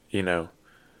 and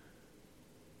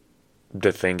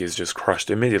the thing is just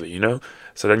crushed immediately,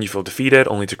 so then you feel defeated,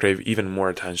 only to crave even more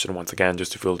attention once again,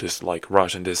 just to feel this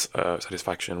rush and this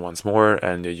satisfaction once more,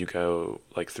 and you go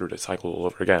through the cycle all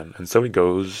over again, and so it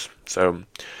goes. So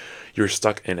you're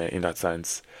stuck in it in that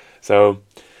sense. So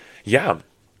yeah,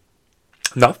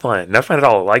 not fun at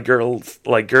all. Girls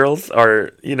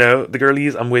are, the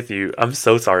girlies, I'm with you. I'm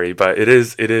so sorry, but it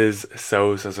is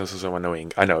so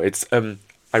annoying. I know it's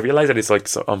I realize that it's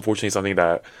unfortunately something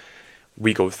that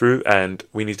we go through, and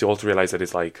we need to also realize that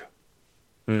it's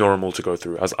normal to go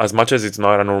through. As much as it's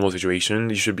not a normal situation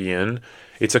you should be in,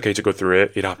 it's okay to go through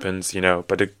it. It happens,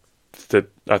 but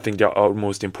I think the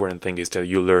most important thing is that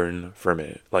you learn from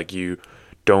it. You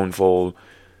don't fall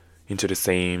into the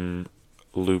same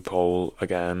loophole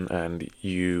again, and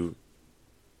you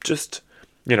just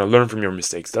learn from your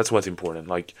mistakes. That's what's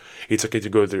important. It's okay to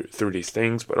go through these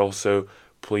things, but also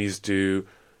please do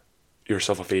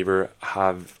yourself a favor,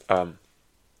 have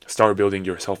start building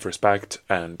your self-respect,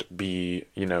 and be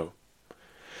I don't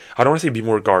want to say be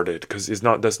more guarded, because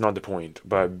that's not the point,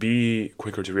 but be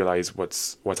quicker to realize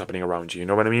what's happening around you. You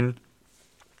know what I mean?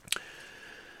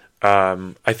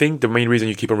 I think the main reason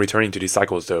you keep on returning to these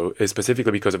cycles, though, is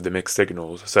specifically because of the mixed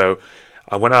signals. So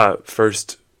I want to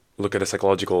first look at the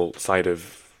psychological side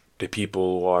of the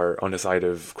people who are on the side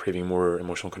of craving more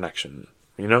emotional connection,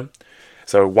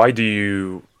 So why do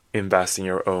you invest in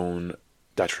your own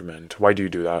detriment? Why do you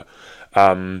do that?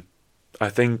 I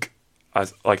think,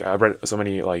 as I read so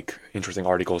many interesting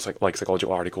articles, like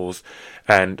psychological articles,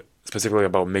 and specifically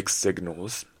about mixed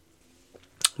signals,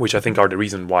 which I think are the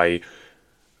reason why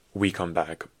we come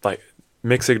back.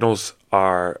 Mixed signals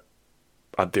are,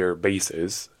 at their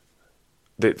basis,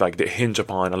 they hinge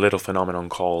upon a little phenomenon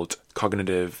called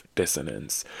cognitive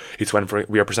dissonance. It's when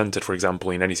we are presented, for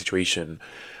example, in any situation,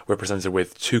 we're presented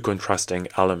with two contrasting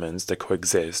elements that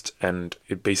coexist, and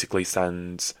it basically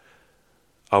sends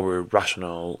our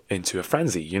rationale into a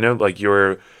frenzy.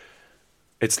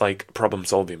 It's like problem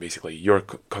solving, basically. You're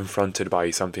confronted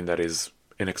by something that is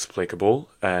inexplicable,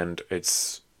 and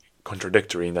it's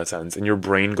contradictory in that sense, and your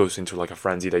brain goes into a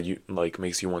frenzy that you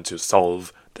makes you want to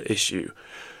solve the issue,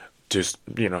 just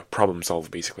problem solve,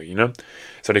 basically.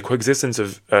 So the coexistence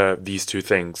of these two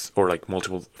things, or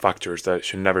multiple factors that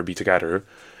should never be together,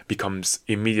 becomes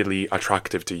immediately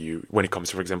attractive to you when it comes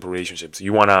to, for example, relationships.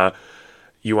 You wanna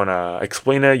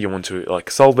explain it, you want to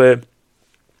solve it,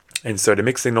 and so the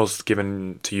mixed signals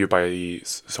given to you by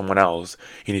someone else,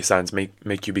 in a sense,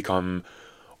 make you become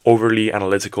overly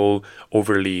analytical,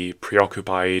 overly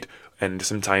preoccupied, and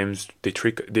sometimes they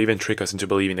even trick us into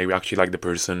believing that we actually like the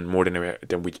person more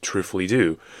than we truthfully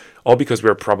do, all because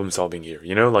we're problem solving here.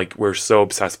 Like we're so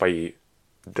obsessed by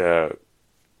the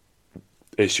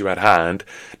issue at hand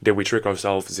that we trick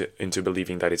ourselves into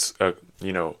believing that it's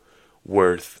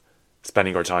worth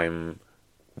spending our time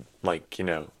like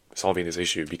solving this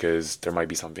issue because there might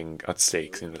be something at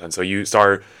stake. And so you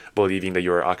start believing that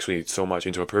you're actually so much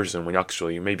into a person when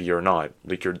actually maybe you're not.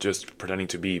 Like you're just pretending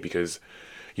to be because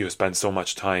you spend so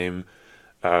much time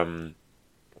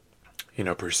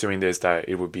pursuing this that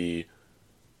it would be,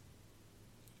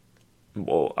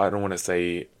 well, I don't want to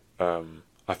say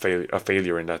a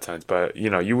failure in that sense, but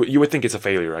you would think it's a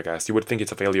failure. I guess you would think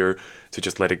it's a failure to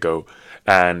just let it go.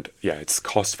 And yeah, it's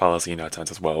cost fallacy in that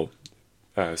sense as well.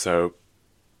 So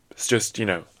it's just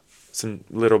some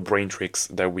little brain tricks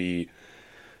that we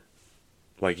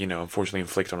unfortunately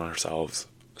inflict on ourselves,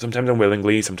 sometimes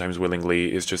unwillingly, sometimes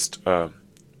willingly. Is just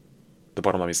the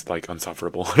bottom line is like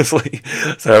insufferable, honestly.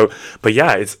 So, but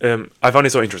yeah, it's I found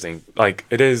it so interesting. Like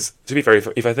it is, to be fair,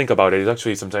 if I think about it, it's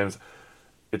actually sometimes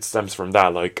it stems from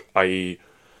that. Like the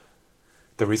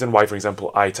reason why, for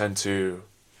example, I tend to,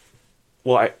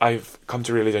 well, I've come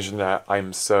to realization that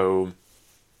I'm so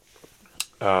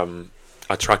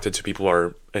attracted to people who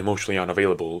are emotionally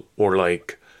unavailable or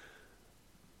like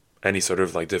any sort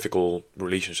of like difficult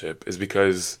relationship is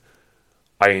because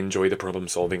I enjoy the problem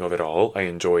solving of it all. I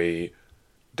enjoy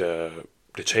the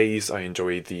chase. I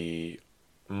enjoy the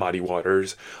muddy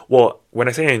waters. Well, when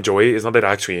I say I enjoy it, it's not that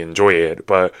I actually enjoy it,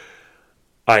 but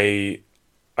I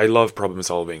love problem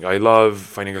solving. I love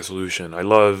finding a solution. I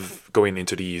love going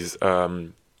into these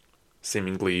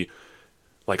seemingly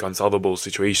like unsolvable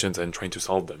situations and trying to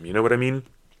solve them. You know what I mean?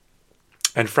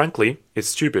 And frankly, it's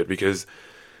stupid because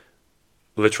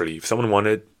literally, if someone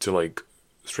wanted to like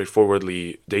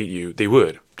straightforwardly date you, they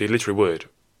would. They literally would.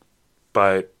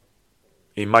 But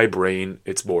in my brain,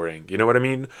 it's boring. You know what I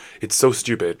mean? It's so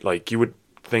stupid. Like you would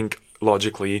think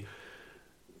logically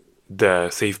the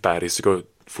safe bet is to go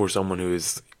for someone who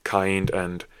is kind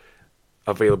and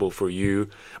available for you.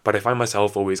 But I find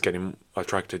myself always getting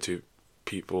attracted to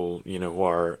people, who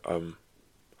are,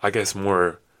 I guess,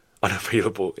 more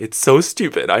unavailable. It's so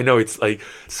stupid. I know it's like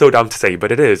so dumb to say,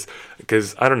 but it is.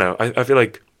 Because I don't know. I feel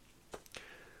like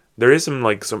there is some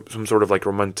sort of like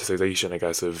romanticization, I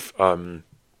guess, of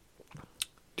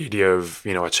the idea of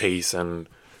a chase and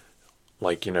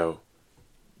like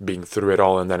being through it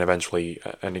all and then eventually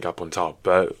ending up on top.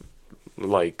 But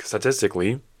like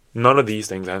statistically, none of these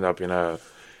things end up in a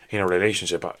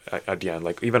relationship at the end.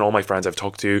 Like even all my friends I've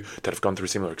talked to that have gone through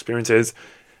similar experiences,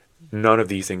 none of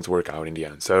these things work out in the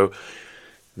end. So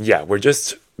yeah, we're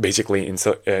just basically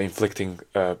inflicting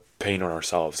pain on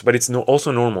ourselves. But it's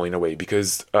also normal in a way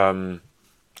because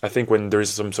I think when there's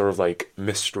some sort of like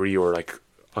mystery or like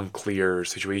unclear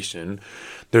situation,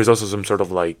 there's also some sort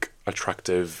of like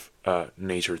attractive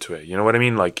nature to it. You know what I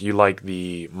mean? Like you like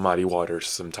the muddy waters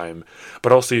sometime,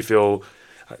 but also you feel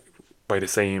by the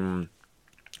same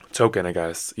token, I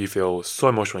guess, you feel so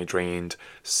emotionally drained,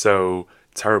 so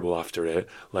terrible after it.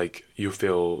 Like you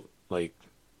feel like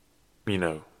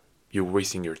you're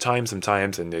wasting your time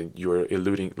sometimes, and then you're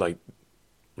eluding, like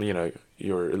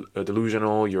you're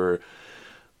delusional, you're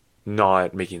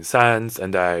not making sense,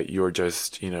 and that you're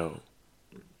just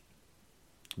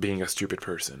being a stupid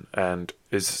person. And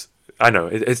I know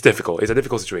it's difficult. It's a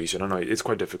difficult situation. I know it's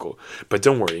quite difficult, but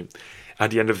don't worry.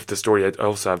 At the end of the story, I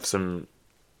also have some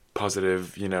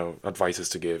positive advices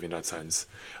to give in that sense.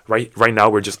 Right now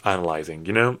we're just analyzing,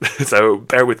 so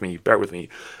bear with me.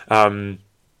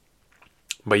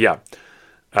 But yeah,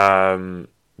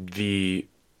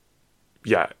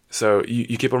 so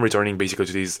you keep on returning basically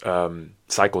to these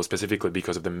cycles specifically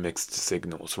because of the mixed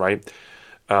signals, right?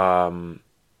 And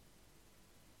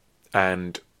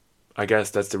I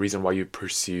guess that's the reason why you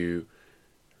pursue,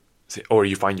 or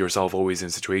you find yourself always in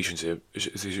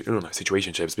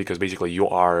situationships, because basically you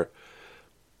are,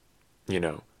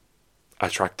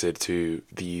 attracted to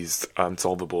these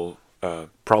unsolvable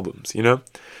problems,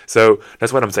 So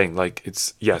that's what I'm saying. Like it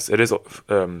is,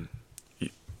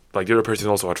 like the other person is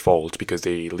also at fault because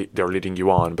they're leading you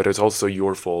on, but it's also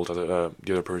your fault as the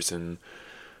other person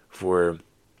for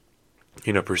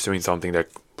pursuing something that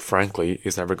frankly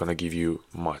is never going to give you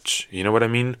much. You know what I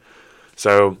mean?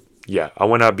 So yeah, I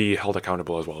want to be held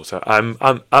accountable as well. So I'm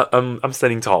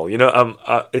standing tall.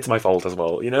 It's my fault as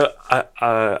well.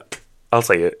 I'll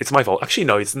say it. It's my fault. Actually,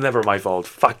 no, it's never my fault.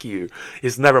 Fuck you.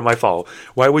 It's never my fault.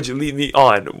 Why would you lead me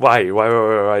on? Why?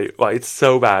 Why? It's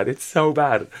so bad. It's so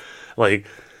bad. Like,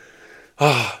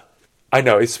 I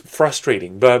know it's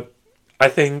frustrating, but I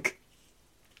think,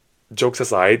 jokes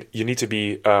aside, you need to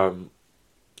be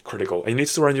critical. And you need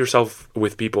to surround yourself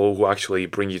with people who actually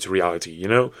bring you to reality. You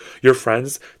know, your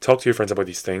friends, talk to your friends about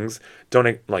these things.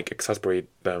 Don't like exasperate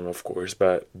them, of course,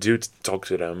 but do talk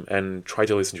to them and try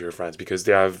to listen to your friends, because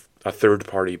they have a third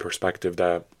party perspective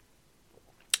that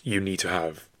you need to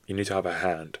have. You need to have a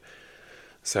hand.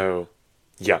 So,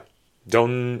 yeah,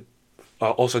 don't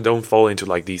fall into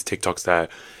like these TikToks that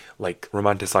like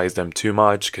romanticize them too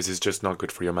much, because it's just not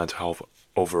good for your mental health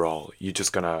overall. You're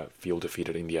just gonna feel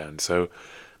defeated in the end. So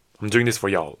I'm doing this for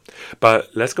y'all. But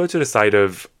let's go to the side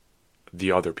of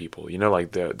the other people, you know,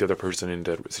 like the other person in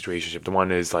the situationship, the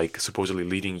one is like supposedly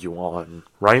leading you on,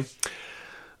 right?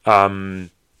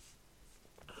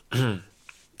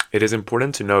 It is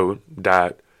important to note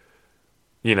that,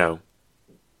 you know,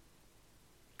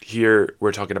 here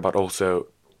we're talking about also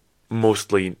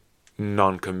mostly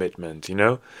non-commitment, you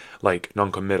know, like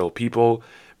non-committal people,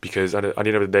 because at the end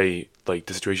of the day, like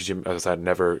the situationship, as I said,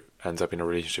 never ends up in a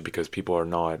relationship because people are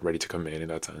not ready to commit in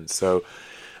that sense. So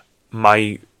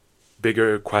my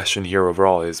bigger question here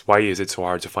overall is, why is it so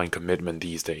hard to find commitment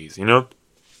these days, you know?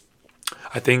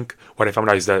 I think what I found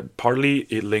out is that partly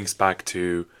it links back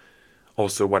to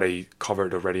also what I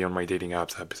covered already on my dating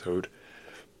apps episode,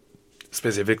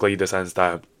 specifically the sense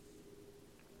that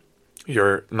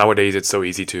nowadays it's so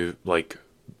easy to like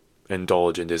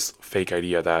indulge in this fake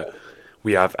idea that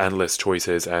we have endless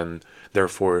choices and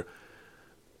therefore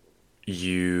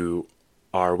you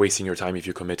are wasting your time if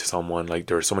you commit to someone. Like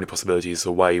there are so many possibilities,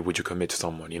 so why would you commit to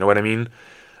someone? You know what I mean?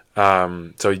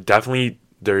 So definitely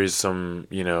there is some,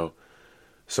 you know,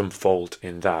 some fault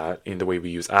in that, in the way we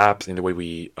use apps, in the way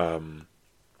we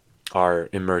are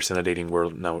immersed in the dating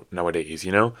world nowadays,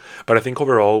 you know? But I think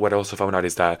overall, what I also found out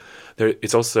is that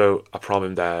it's also a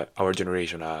problem that our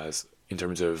generation has in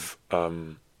terms of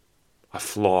a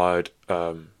flawed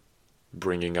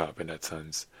bringing up, in that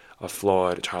sense, a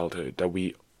flawed childhood that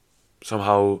we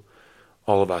somehow,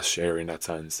 all of us share in that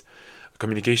sense.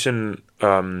 Communication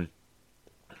and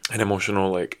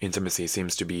emotional like intimacy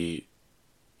seems to be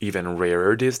even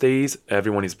rarer these days.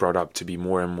 Everyone is brought up to be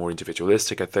more and more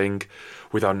individualistic, I think,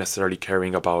 without necessarily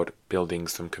caring about building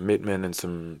some commitment and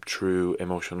some true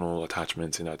emotional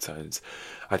attachments in that sense.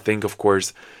 I think, of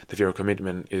course, the fear of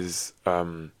commitment is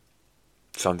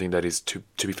something that is, to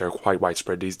be fair, quite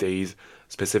widespread these days,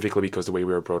 specifically because the way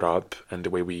we were brought up and the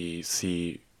way we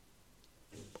see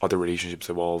other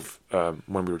relationships evolve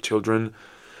when we were children.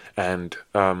 And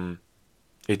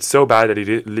it's so bad that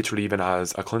it literally even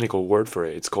has a clinical word for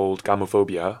it. It's called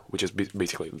gamophobia, which is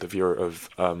basically the fear of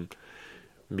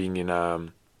being in a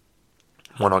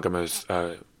monogamous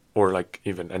or like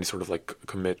even any sort of like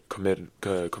commitment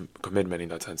in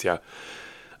that sense. Yeah.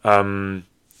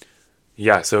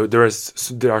 Yeah. So there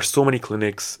are so many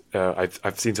clinics.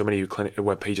 I've seen so many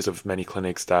web pages of many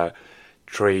clinics that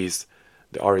trace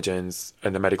the origins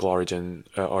and the medical origin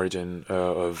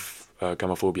of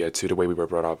gamophobia to the way we were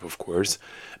brought up, of course.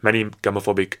 Many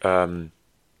gamophobic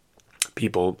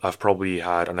people have probably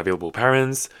had unavailable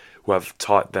parents who have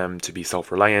taught them to be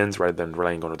self-reliant rather than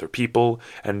relying on other people.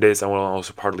 And this, I will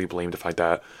also partly blame the fact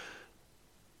that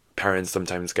parents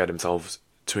sometimes get themselves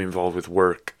too involved with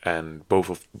work, and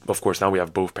of course, now we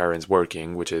have both parents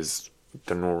working, which is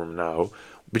the norm now,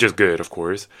 which is good, of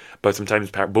course. But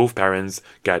sometimes both parents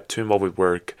get too involved with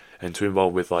work and too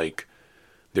involved with like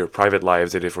their private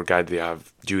lives that they forget they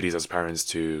have duties as parents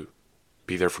to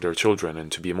be there for their children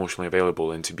and to be emotionally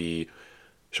available and to be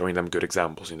showing them good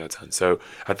examples in that sense. So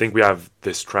I think we have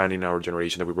this trend in our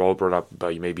generation that we were all brought up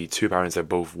by maybe two parents that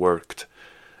both worked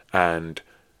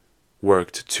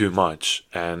too much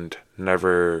and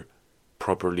never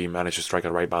properly managed to strike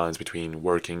a right balance between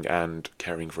working and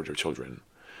caring for their children.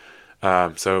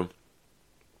 So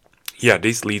yeah,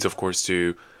 this leads, of course,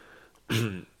 to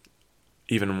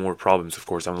even more problems, of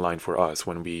course, down the line for us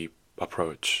when we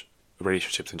approach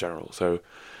relationships in general. So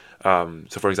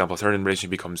for example, a certain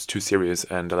relationship becomes too serious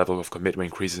and the level of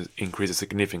commitment increases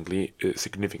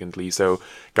significantly. So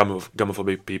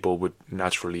gamophobic people would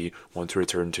naturally want to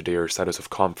return to their status of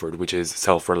comfort, which is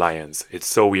self-reliance. It's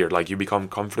so weird. Like you become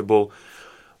comfortable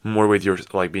more with your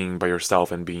like being by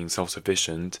yourself and being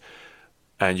self-sufficient,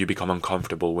 and you become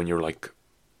uncomfortable when you're like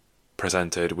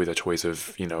presented with a choice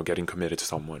of, you know, getting committed to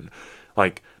someone.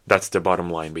 Like that's the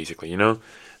bottom line, basically, you know.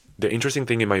 The interesting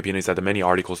thing, in my opinion, is that the many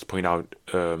articles point out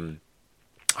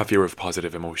a fear of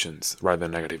positive emotions rather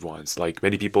than negative ones. Like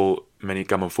many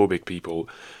gamophobic people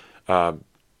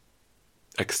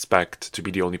expect to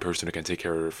be the only person who can take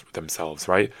care of themselves,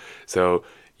 right? So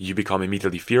you become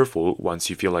immediately fearful once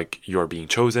you feel like you're being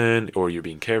chosen or you're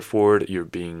being cared for, you're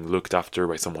being looked after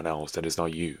by someone else that is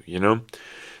not you, you know?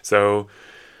 So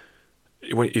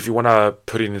if you want to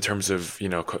put it in terms of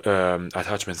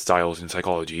attachment styles in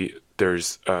psychology,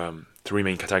 there's three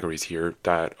main categories here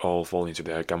that all fall into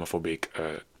the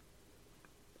gamophobic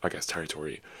I guess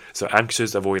territory. So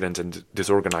anxious, avoidant, and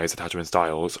disorganized attachment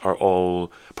styles are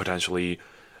all potentially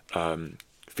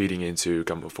feeding into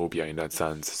gamophobia in that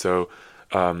sense. So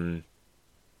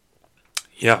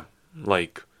yeah,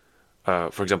 like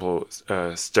for example,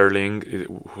 Sterling,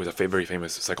 who is a very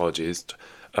famous psychologist,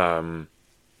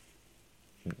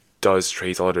 does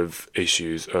trace a lot of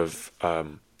issues of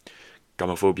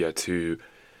gamophobia to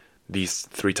these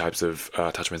three types of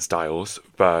attachment styles,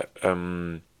 but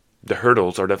the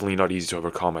hurdles are definitely not easy to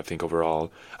overcome, I think,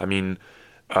 overall. I mean,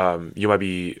 you might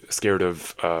be scared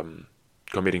of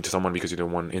committing to someone because you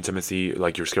don't want intimacy,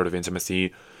 like you're scared of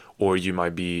intimacy, or you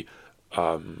might be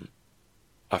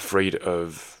afraid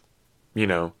of,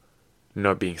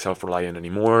 not being self-reliant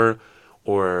anymore,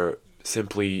 or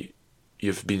simply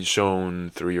you've been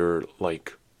shown through your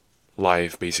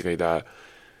life basically that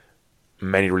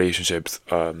many relationships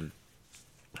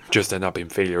just end up in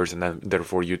failures, and then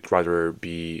therefore you'd rather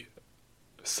be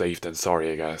safe than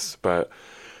sorry, I guess. But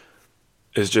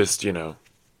it's just, it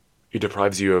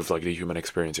deprives you of the human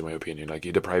experience, in my opinion. Like,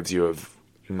 it deprives you of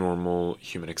normal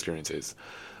human experiences.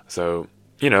 So,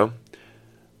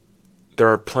 there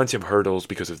are plenty of hurdles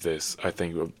because of this, I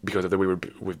think, because of the way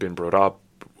we've been brought up,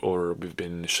 or we've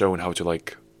been shown how to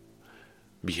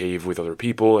behave with other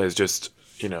people. It's just,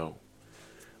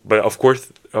 but of course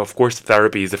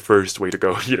therapy is the first way to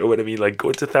go. You know what I mean?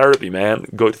 Go to therapy, man.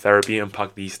 Go to therapy,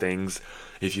 unpack these things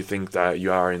if you think that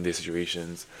you are in these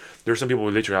situations. There are some people who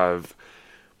literally have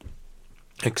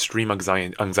extreme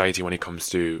anxiety when it comes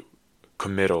to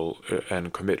committal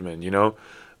and commitment,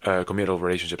 committal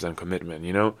relationships and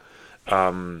commitment,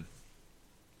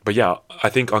 but yeah, I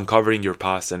think uncovering your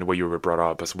past and the way you were brought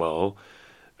up as well,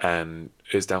 and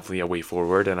is definitely a way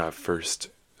forward and a first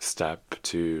step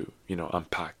to,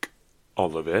 unpack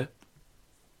all of it.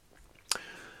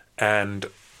 And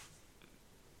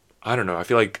I don't know, I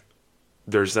feel like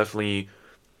there's definitely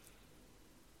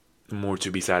more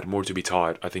to be said, more to be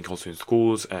taught, I think, also in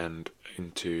schools and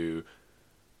into,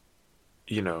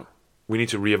 we need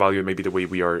to reevaluate maybe the way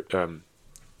we are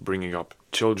bringing up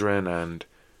children, and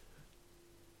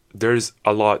there's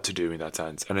a lot to do in that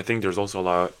sense. And I think there's also a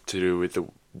lot to do with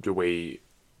the way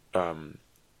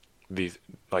the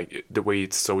way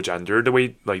it's so gendered, the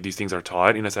way these things are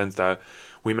taught, in a sense that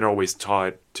women are always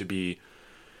taught to be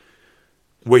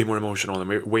way more emotional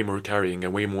and way more caring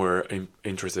and way more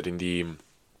interested in the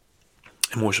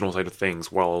emotional side of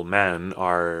things, while men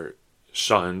are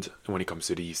shunned when it comes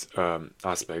to these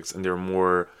aspects, and they're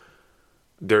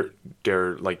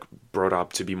brought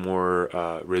up to be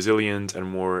more resilient and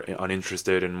more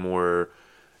uninterested and more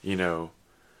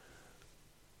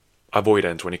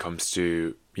avoidant when it comes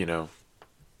to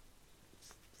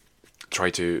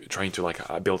trying to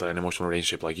build an emotional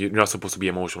relationship. You're not supposed to be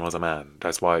emotional as a man.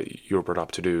 That's why you're brought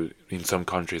up to do in some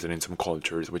countries and in some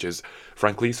cultures, which is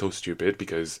frankly so stupid,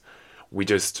 because we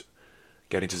just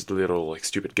get into the little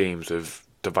stupid games of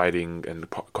dividing and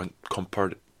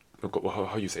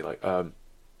how you say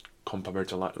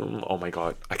compartmentalize. Oh my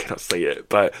god, I cannot say it.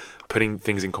 But putting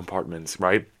things in compartments,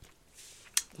 right?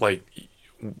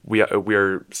 We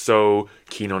are so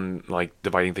keen on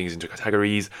dividing things into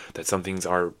categories, that some things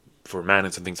are for men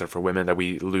and some things are for women, that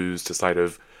we lose the sight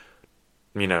of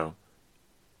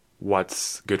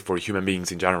what's good for human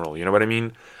beings in general. You know what I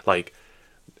mean?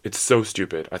 It's so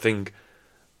stupid. I think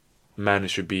men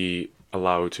should be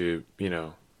allowed to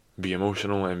be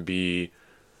emotional and be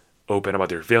open about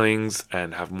their feelings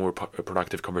and have more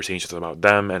productive conversations about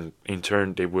them, and in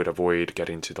turn they would avoid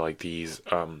getting into these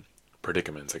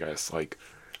predicaments, I guess.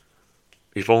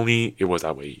 If only it was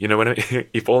that way, you know what I mean?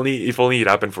 if only it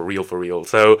happened for real.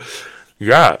 So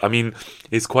yeah, I mean,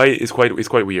 it's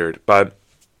quite weird. But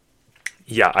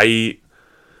yeah, I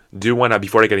do want to,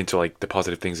 before I get into the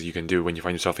positive things that you can do when you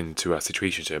find yourself into a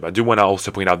situationship, I do want to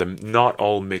also point out that not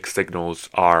all mixed signals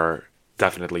are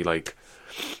definitely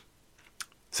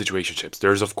situationships.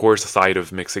 There's of course a side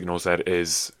of mixed signals that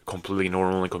is completely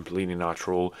normal and completely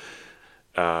natural.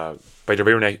 By their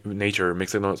very nature,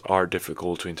 mixed signals are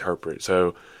difficult to interpret.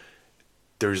 So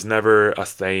there's never a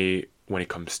say when it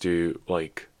comes to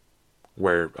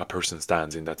where a person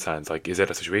stands in that sense. Is it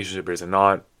a situationship or is it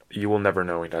not? You will never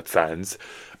know in that sense.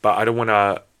 But I don't want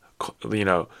to,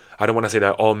 I don't want to say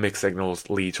that all mixed signals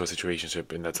lead to a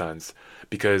situationship in that sense,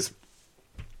 because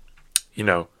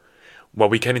what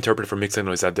we can interpret from mixed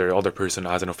signal is that the other person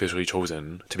hasn't officially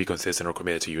chosen to be consistent or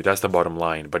committed to you. That's the bottom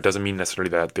line. But doesn't mean necessarily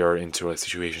that they're into a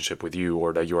situationship with you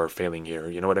or that you are failing here.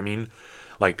 You know what I mean?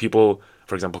 People,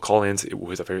 for example, Collins, who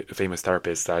is a very famous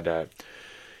therapist, said that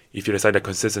if you decide that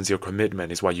consistency or commitment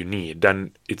is what you need,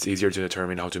 then it's easier to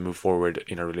determine how to move forward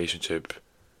in a relationship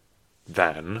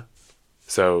then.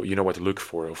 So you know what to look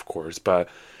for, of course. But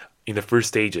in the first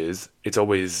stages, it's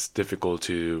always difficult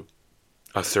to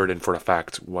ascertain for a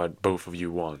fact what both of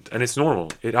you want. And it's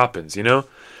normal. It happens, you know?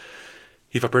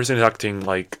 If a person is acting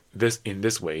like this in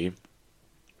this way,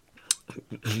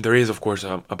 there is, of course,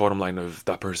 a bottom line of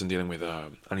that person dealing with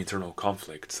an internal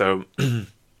conflict. So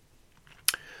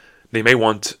they may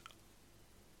want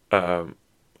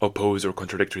oppose or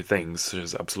contradictory things, such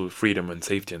as absolute freedom and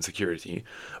safety and security,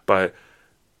 but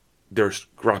they're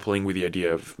grappling with the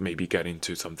idea of maybe getting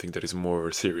to something that is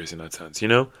more serious in that sense, you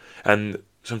know? And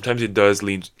sometimes it does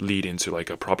lead into like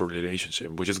a proper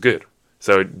relationship, which is good.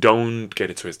 So don't get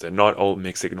it twisted. Not all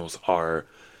mixed signals are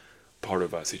part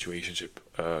of a situationship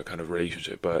kind of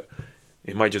relationship, but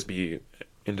it might just be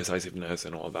indecisiveness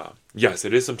and all that. Yes,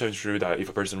 it is sometimes true that if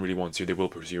a person really wants you, they will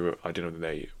pursue you at the end of the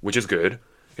day, which is good.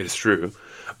 It is true.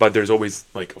 But there's always,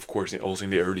 like, of course, also in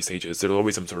the early stages, there's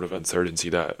always some sort of uncertainty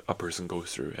that a person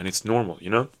goes through. And it's normal, you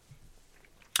know?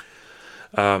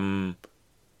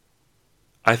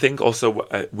 I think also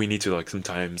we need to, like,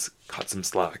 sometimes cut some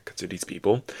slack to these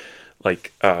people.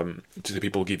 Like, to the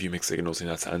people who give you mixed signals in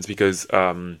that sense. Because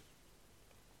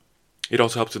it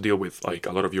also helps to deal with, like,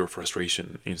 a lot of your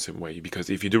frustration in some way. Because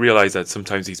if you do realize that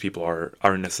sometimes these people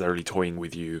aren't necessarily toying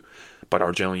with you, but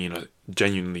are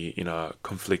genuinely in a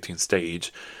conflicting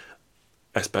stage,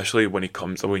 especially when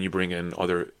you bring in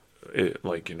other,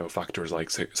 like, you know, factors like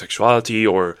sexuality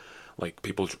or like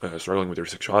people struggling with their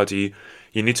sexuality,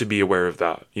 you need to be aware of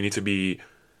that. You need to be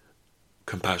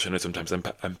compassionate, sometimes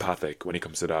empathic when it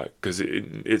comes to that, because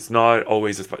it's not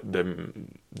always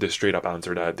the straight up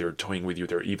answer that they're toying with you,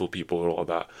 they're evil people or all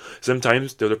that.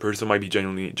 Sometimes the other person might be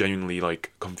genuinely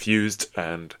like confused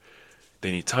and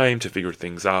they need time to figure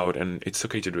things out, and it's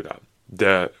okay to do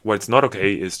that. What's not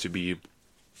okay is to be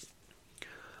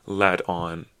led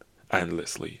on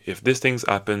endlessly. If this thing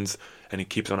happens and it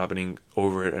keeps on happening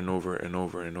over and over and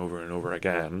over and over and over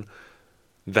again,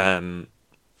 then,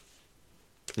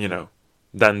 you know,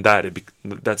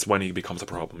 that's when it becomes a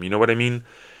problem. You know what I mean?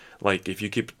 Like, if you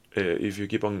keep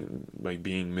on like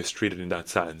being mistreated in that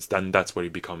sense, then that's where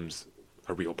it becomes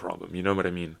a real problem. You know what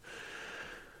I mean?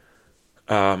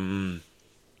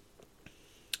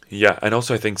 Yeah, and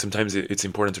also I think sometimes it's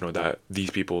important to know that these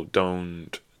people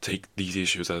don't take these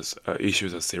issues as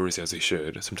seriously as they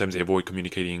should. Sometimes they avoid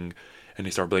communicating and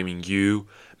they start blaming you,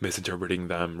 misinterpreting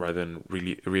them, rather than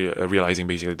really realizing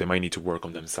basically they might need to work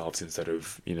on themselves instead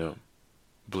of, you know,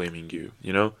 blaming you,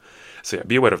 you know? So yeah,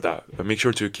 be aware of that. But make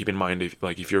sure to keep in mind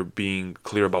if you're being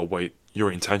clear about what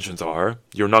your intentions are,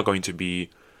 you're not going to be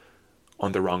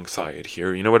on the wrong side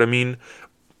here. You know what I mean?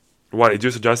 What I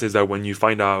do suggest is that when you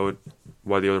find out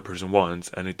what the other person wants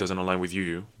and it doesn't align with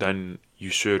you, then you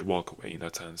should walk away in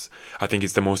that sense. I think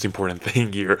it's the most important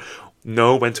thing here.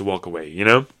 Know when to walk away, you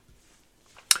know?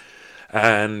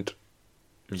 And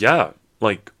yeah,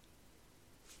 like,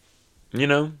 you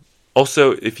know,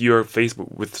 also if you're faced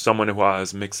with someone who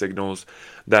has mixed signals,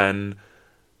 then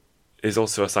is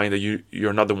also a sign that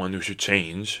you're not the one who should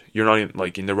change. You're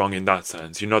not in the wrong in that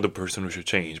sense. You're not the person who should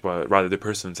change, but rather the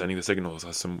person sending the signals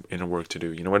has some inner work to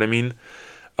do. You know what I mean?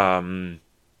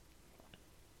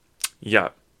 Yeah.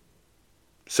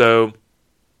 So,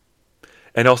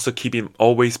 and also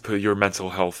always put your mental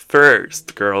health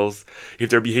first, girls. If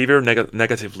their behavior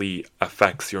negatively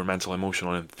affects your mental,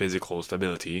 emotional, and physical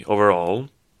stability overall,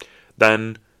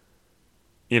 then,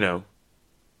 you know,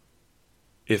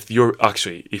 if your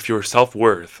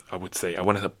self-worth, I would say, I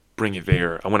want to bring it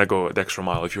there, I want to go the extra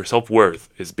mile. If your self-worth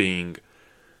is being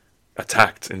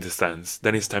attacked in this sense,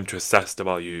 then it's time to assess the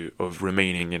value of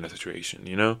remaining in a situation,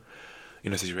 you know,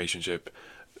 in a situationship.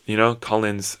 You know,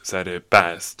 Collins said it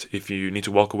best. If you need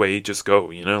to walk away, just go,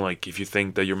 you know, like if you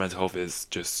think that your mental health is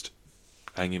just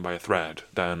hanging by a thread,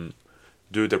 then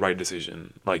do the right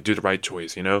decision, like do the right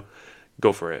choice, you know,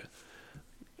 go for it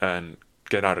and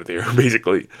get out of there,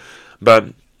 basically.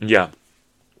 But yeah,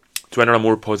 to end on a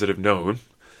more positive note,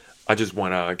 I just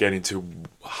want to get into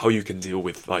how you can deal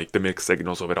with like the mixed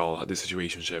signals of it all, the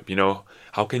situationship. You know,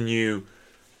 how can you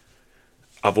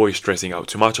avoid stressing out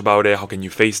too much about it? How can you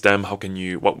face them?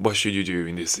 What should you do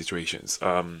in these situations?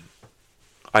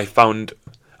 I found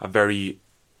a very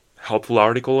helpful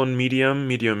article on Medium.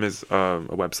 Medium is a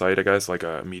website, I guess, like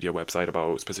a media website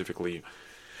about specifically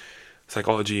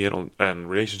psychology and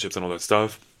relationships and all that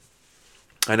stuff.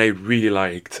 And I really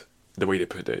liked the way they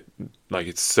put it. Like,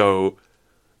 it's so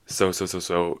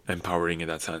so empowering in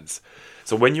that sense.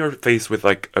 So when you're faced with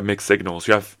like a mixed signals,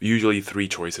 you have usually three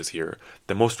choices here.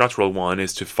 The most natural one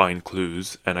is to find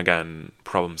clues and again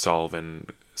problem solve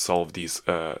and solve this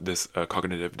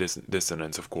cognitive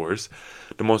dissonance. Of course,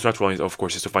 the most natural one is, of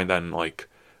course, is to find then like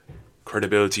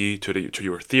credibility to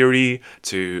your theory,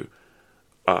 to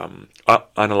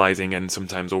analyzing and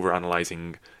sometimes over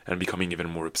analyzing and becoming even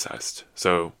more obsessed.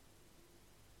 So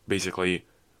basically,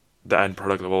 the end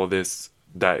product of all of this,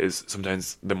 that is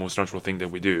sometimes the most natural thing that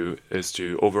we do, is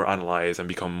to overanalyze and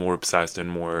become more obsessed and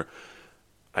more,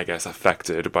 I guess,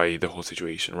 affected by the whole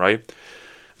situation, right?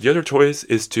 The other choice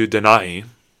is to deny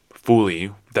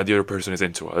fully that the other person is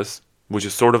into us, which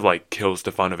is sort of like kills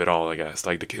the fun of it all, I guess.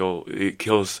 Like it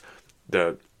kills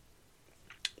the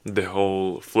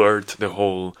whole flirt, the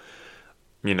whole,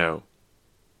 you know,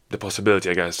 the possibility,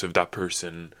 I guess, of that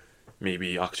person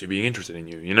maybe actually being interested in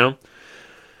you, you know?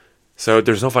 So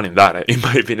there's no fun in that, in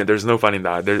my opinion. There's no fun in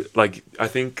that. Like, I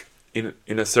think to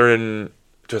a certain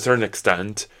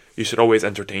extent, you should always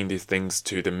entertain these things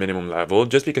to the minimum level,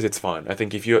 just because it's fun. I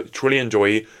think if you truly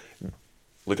enjoy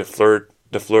like the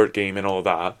flirt game and all of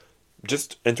that,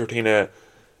 just entertain it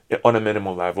on a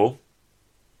minimal level,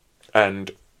 and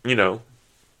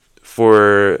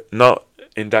for not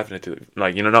indefinitely,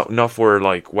 like not for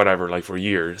like whatever, like for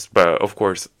years, but of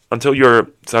course until you're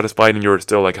satisfied and you're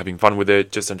still like having fun with it,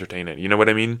 just entertain it. You know what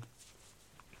I mean?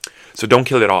 So don't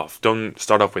kill it off. Don't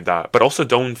start off with that, but also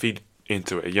don't feed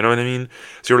into it. You know what I mean?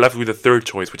 So you're left with the third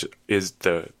choice, which is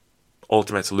the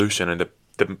ultimate solution and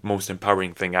the most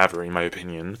empowering thing ever, in my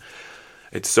opinion.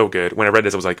 It's so good. When I read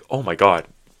this, I was like, oh my god,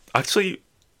 actually,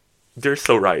 they're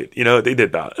so right. They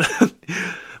did that.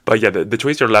 But yeah, the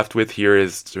choice you're left with here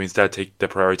is to instead take the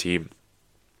priority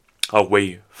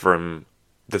away from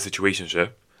the situationship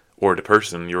or the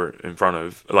person you're in front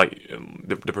of, like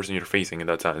the person you're facing in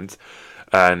that sense,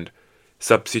 and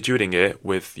substituting it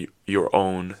with your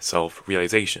own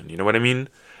self-realization. You know what I mean?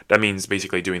 That means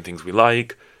basically doing things we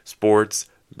like, sports,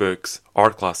 books,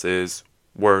 art classes,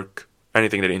 work,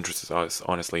 anything that interests us,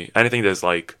 honestly. Anything that's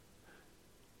like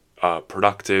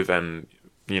productive and,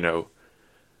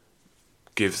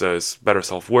 gives us better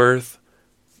self-worth.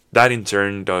 That in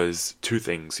turn does two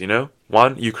things,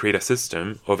 One, you create a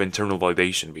system of internal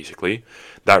validation, basically,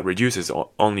 that reduces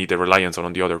only the reliance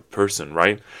on the other person,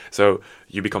 right? So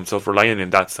you become self-reliant in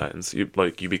that sense. You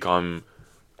become,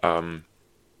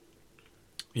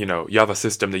 you have a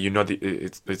system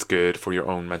that it's good for your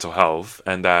own mental health,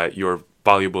 and that you're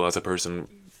valuable as a person,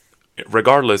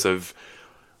 regardless of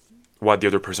what the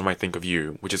other person might think of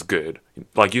you, which is good.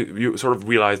 Like you sort of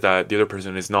realize that the other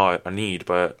person is not a need,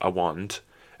 but a want,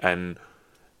 and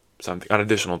an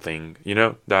additional thing,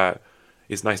 that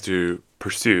is nice to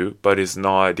pursue, but is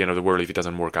not at the end of the world if it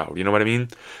doesn't work out. You know what I mean?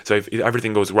 So if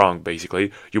everything goes wrong,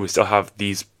 basically, you will still have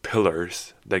these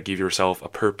pillars that give yourself a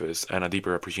purpose and a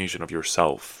deeper appreciation of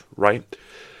yourself, right?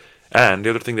 And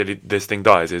the other thing that this thing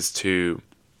does is to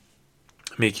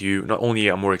make you not only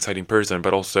a more exciting person,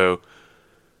 but also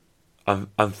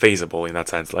unfazable in that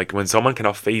sense. Like when someone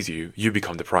cannot phase you, you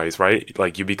become the prize, right?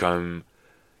 Like you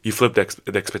flip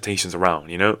the expectations around,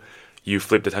 you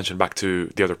flip the attention back to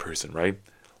the other person, right?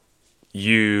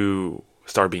 You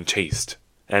start being chased,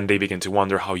 and they begin to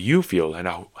wonder how you feel and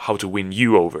how to win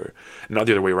you over, not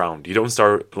the other way around. You don't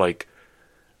start like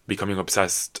becoming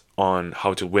obsessed on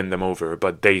how to win them over,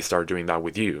 but they start doing that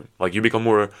with you. Like you become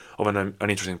more of an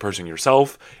interesting person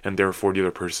yourself, and therefore the other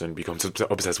person becomes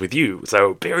obsessed with you.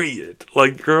 So period.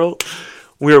 Like, girl,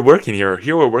 we're working here.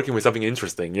 Here we're working with something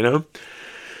interesting,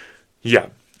 Yeah.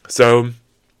 So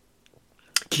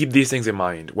keep these things in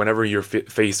mind whenever you're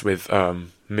faced with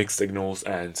mixed signals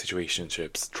and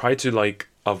situationships. Try to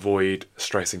avoid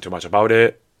stressing too much about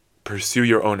it. Pursue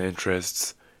your own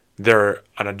interests. They're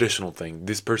an additional thing.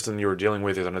 This person you're dealing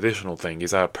with is an additional thing.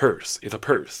 It's a purse. It's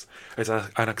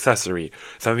an accessory.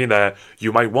 Something that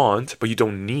you might want, but you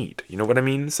don't need. You know what I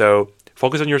mean? So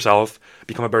focus on yourself.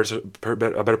 Become a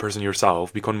better person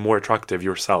yourself. Become more attractive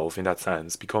yourself in that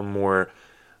sense. Become more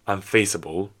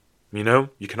unfaceable.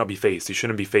 You cannot be faced. You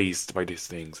shouldn't be faced by these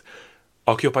things.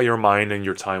 Occupy your mind and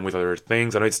your time with other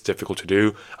things. I know it's difficult to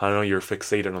do. I know you're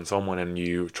fixated on someone and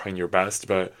you're trying your best,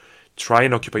 but try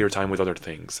and occupy your time with other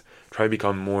things. Try to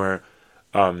become more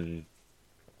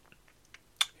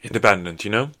independent,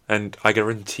 And I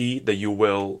guarantee that you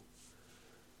will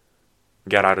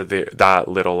get out of that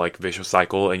little vicious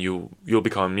cycle, and you'll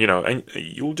become, and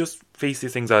you'll just face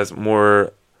these things as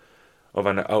more of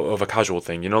a casual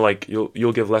thing,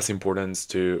 you'll give less importance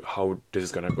to how this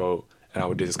is gonna go and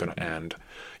how this is gonna end,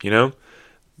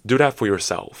 Do that for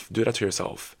yourself. Do that to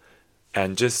yourself,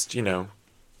 and just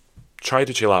try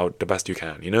to chill out the best you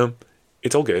can, you know?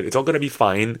 It's all good. It's all gonna be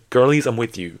fine. Girlies, I'm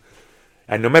with you.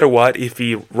 And no matter what, if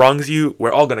he wrongs you,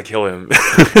 we're all gonna kill him.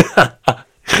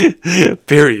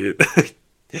 Period.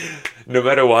 No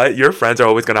matter what, your friends are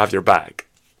always gonna have your back.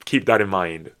 Keep that in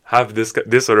mind. Have this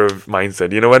sort of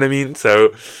mindset. You know what I mean?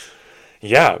 So,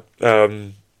 yeah.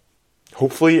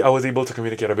 Hopefully, I was able to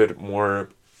communicate a bit more.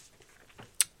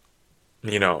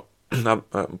 You know,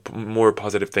 more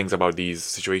positive things about these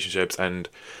situationships, and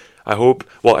I hope.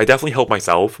 Well, I definitely help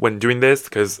myself when doing this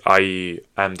because I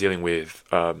am dealing with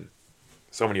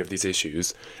so many of these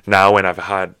issues now, and I've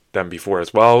had them before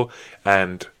as well.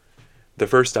 And the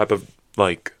first step of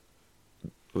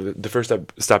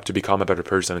step to become a better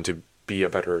person and to be a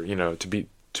better,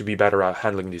 to be better at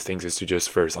handling these things is to just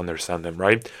first understand them,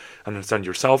 right? Understand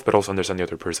yourself, but also understand the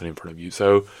other person in front of you.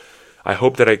 So I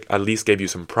hope that I at least gave you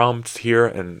some prompts here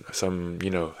and some,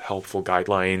 helpful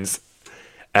guidelines.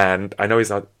 And I know it's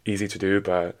not easy to do,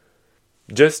 but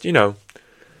just,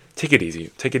 take it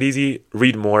easy. Take it easy.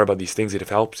 Read more about these things if it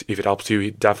helps. If it helps you,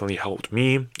 it definitely helped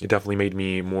me. It definitely made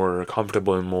me more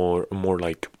comfortable and more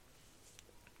like,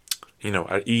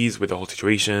 at ease with the whole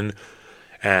situation.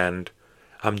 And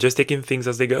I'm just taking things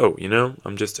as they go,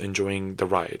 I'm just enjoying the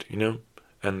ride,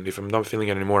 And if I'm not feeling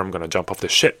it anymore, I'm gonna jump off the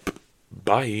ship.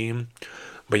 Bye.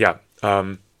 But yeah,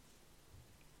 I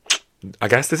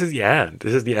guess this is the end.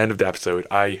 This is the end of the episode.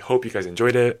 I hope you guys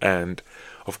enjoyed it. And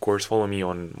of course, follow me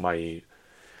on my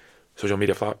social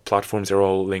media platforms. They're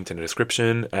all linked in the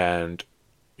description. And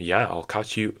yeah, I'll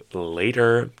catch you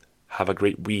later. Have a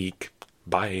great week.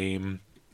 Bye.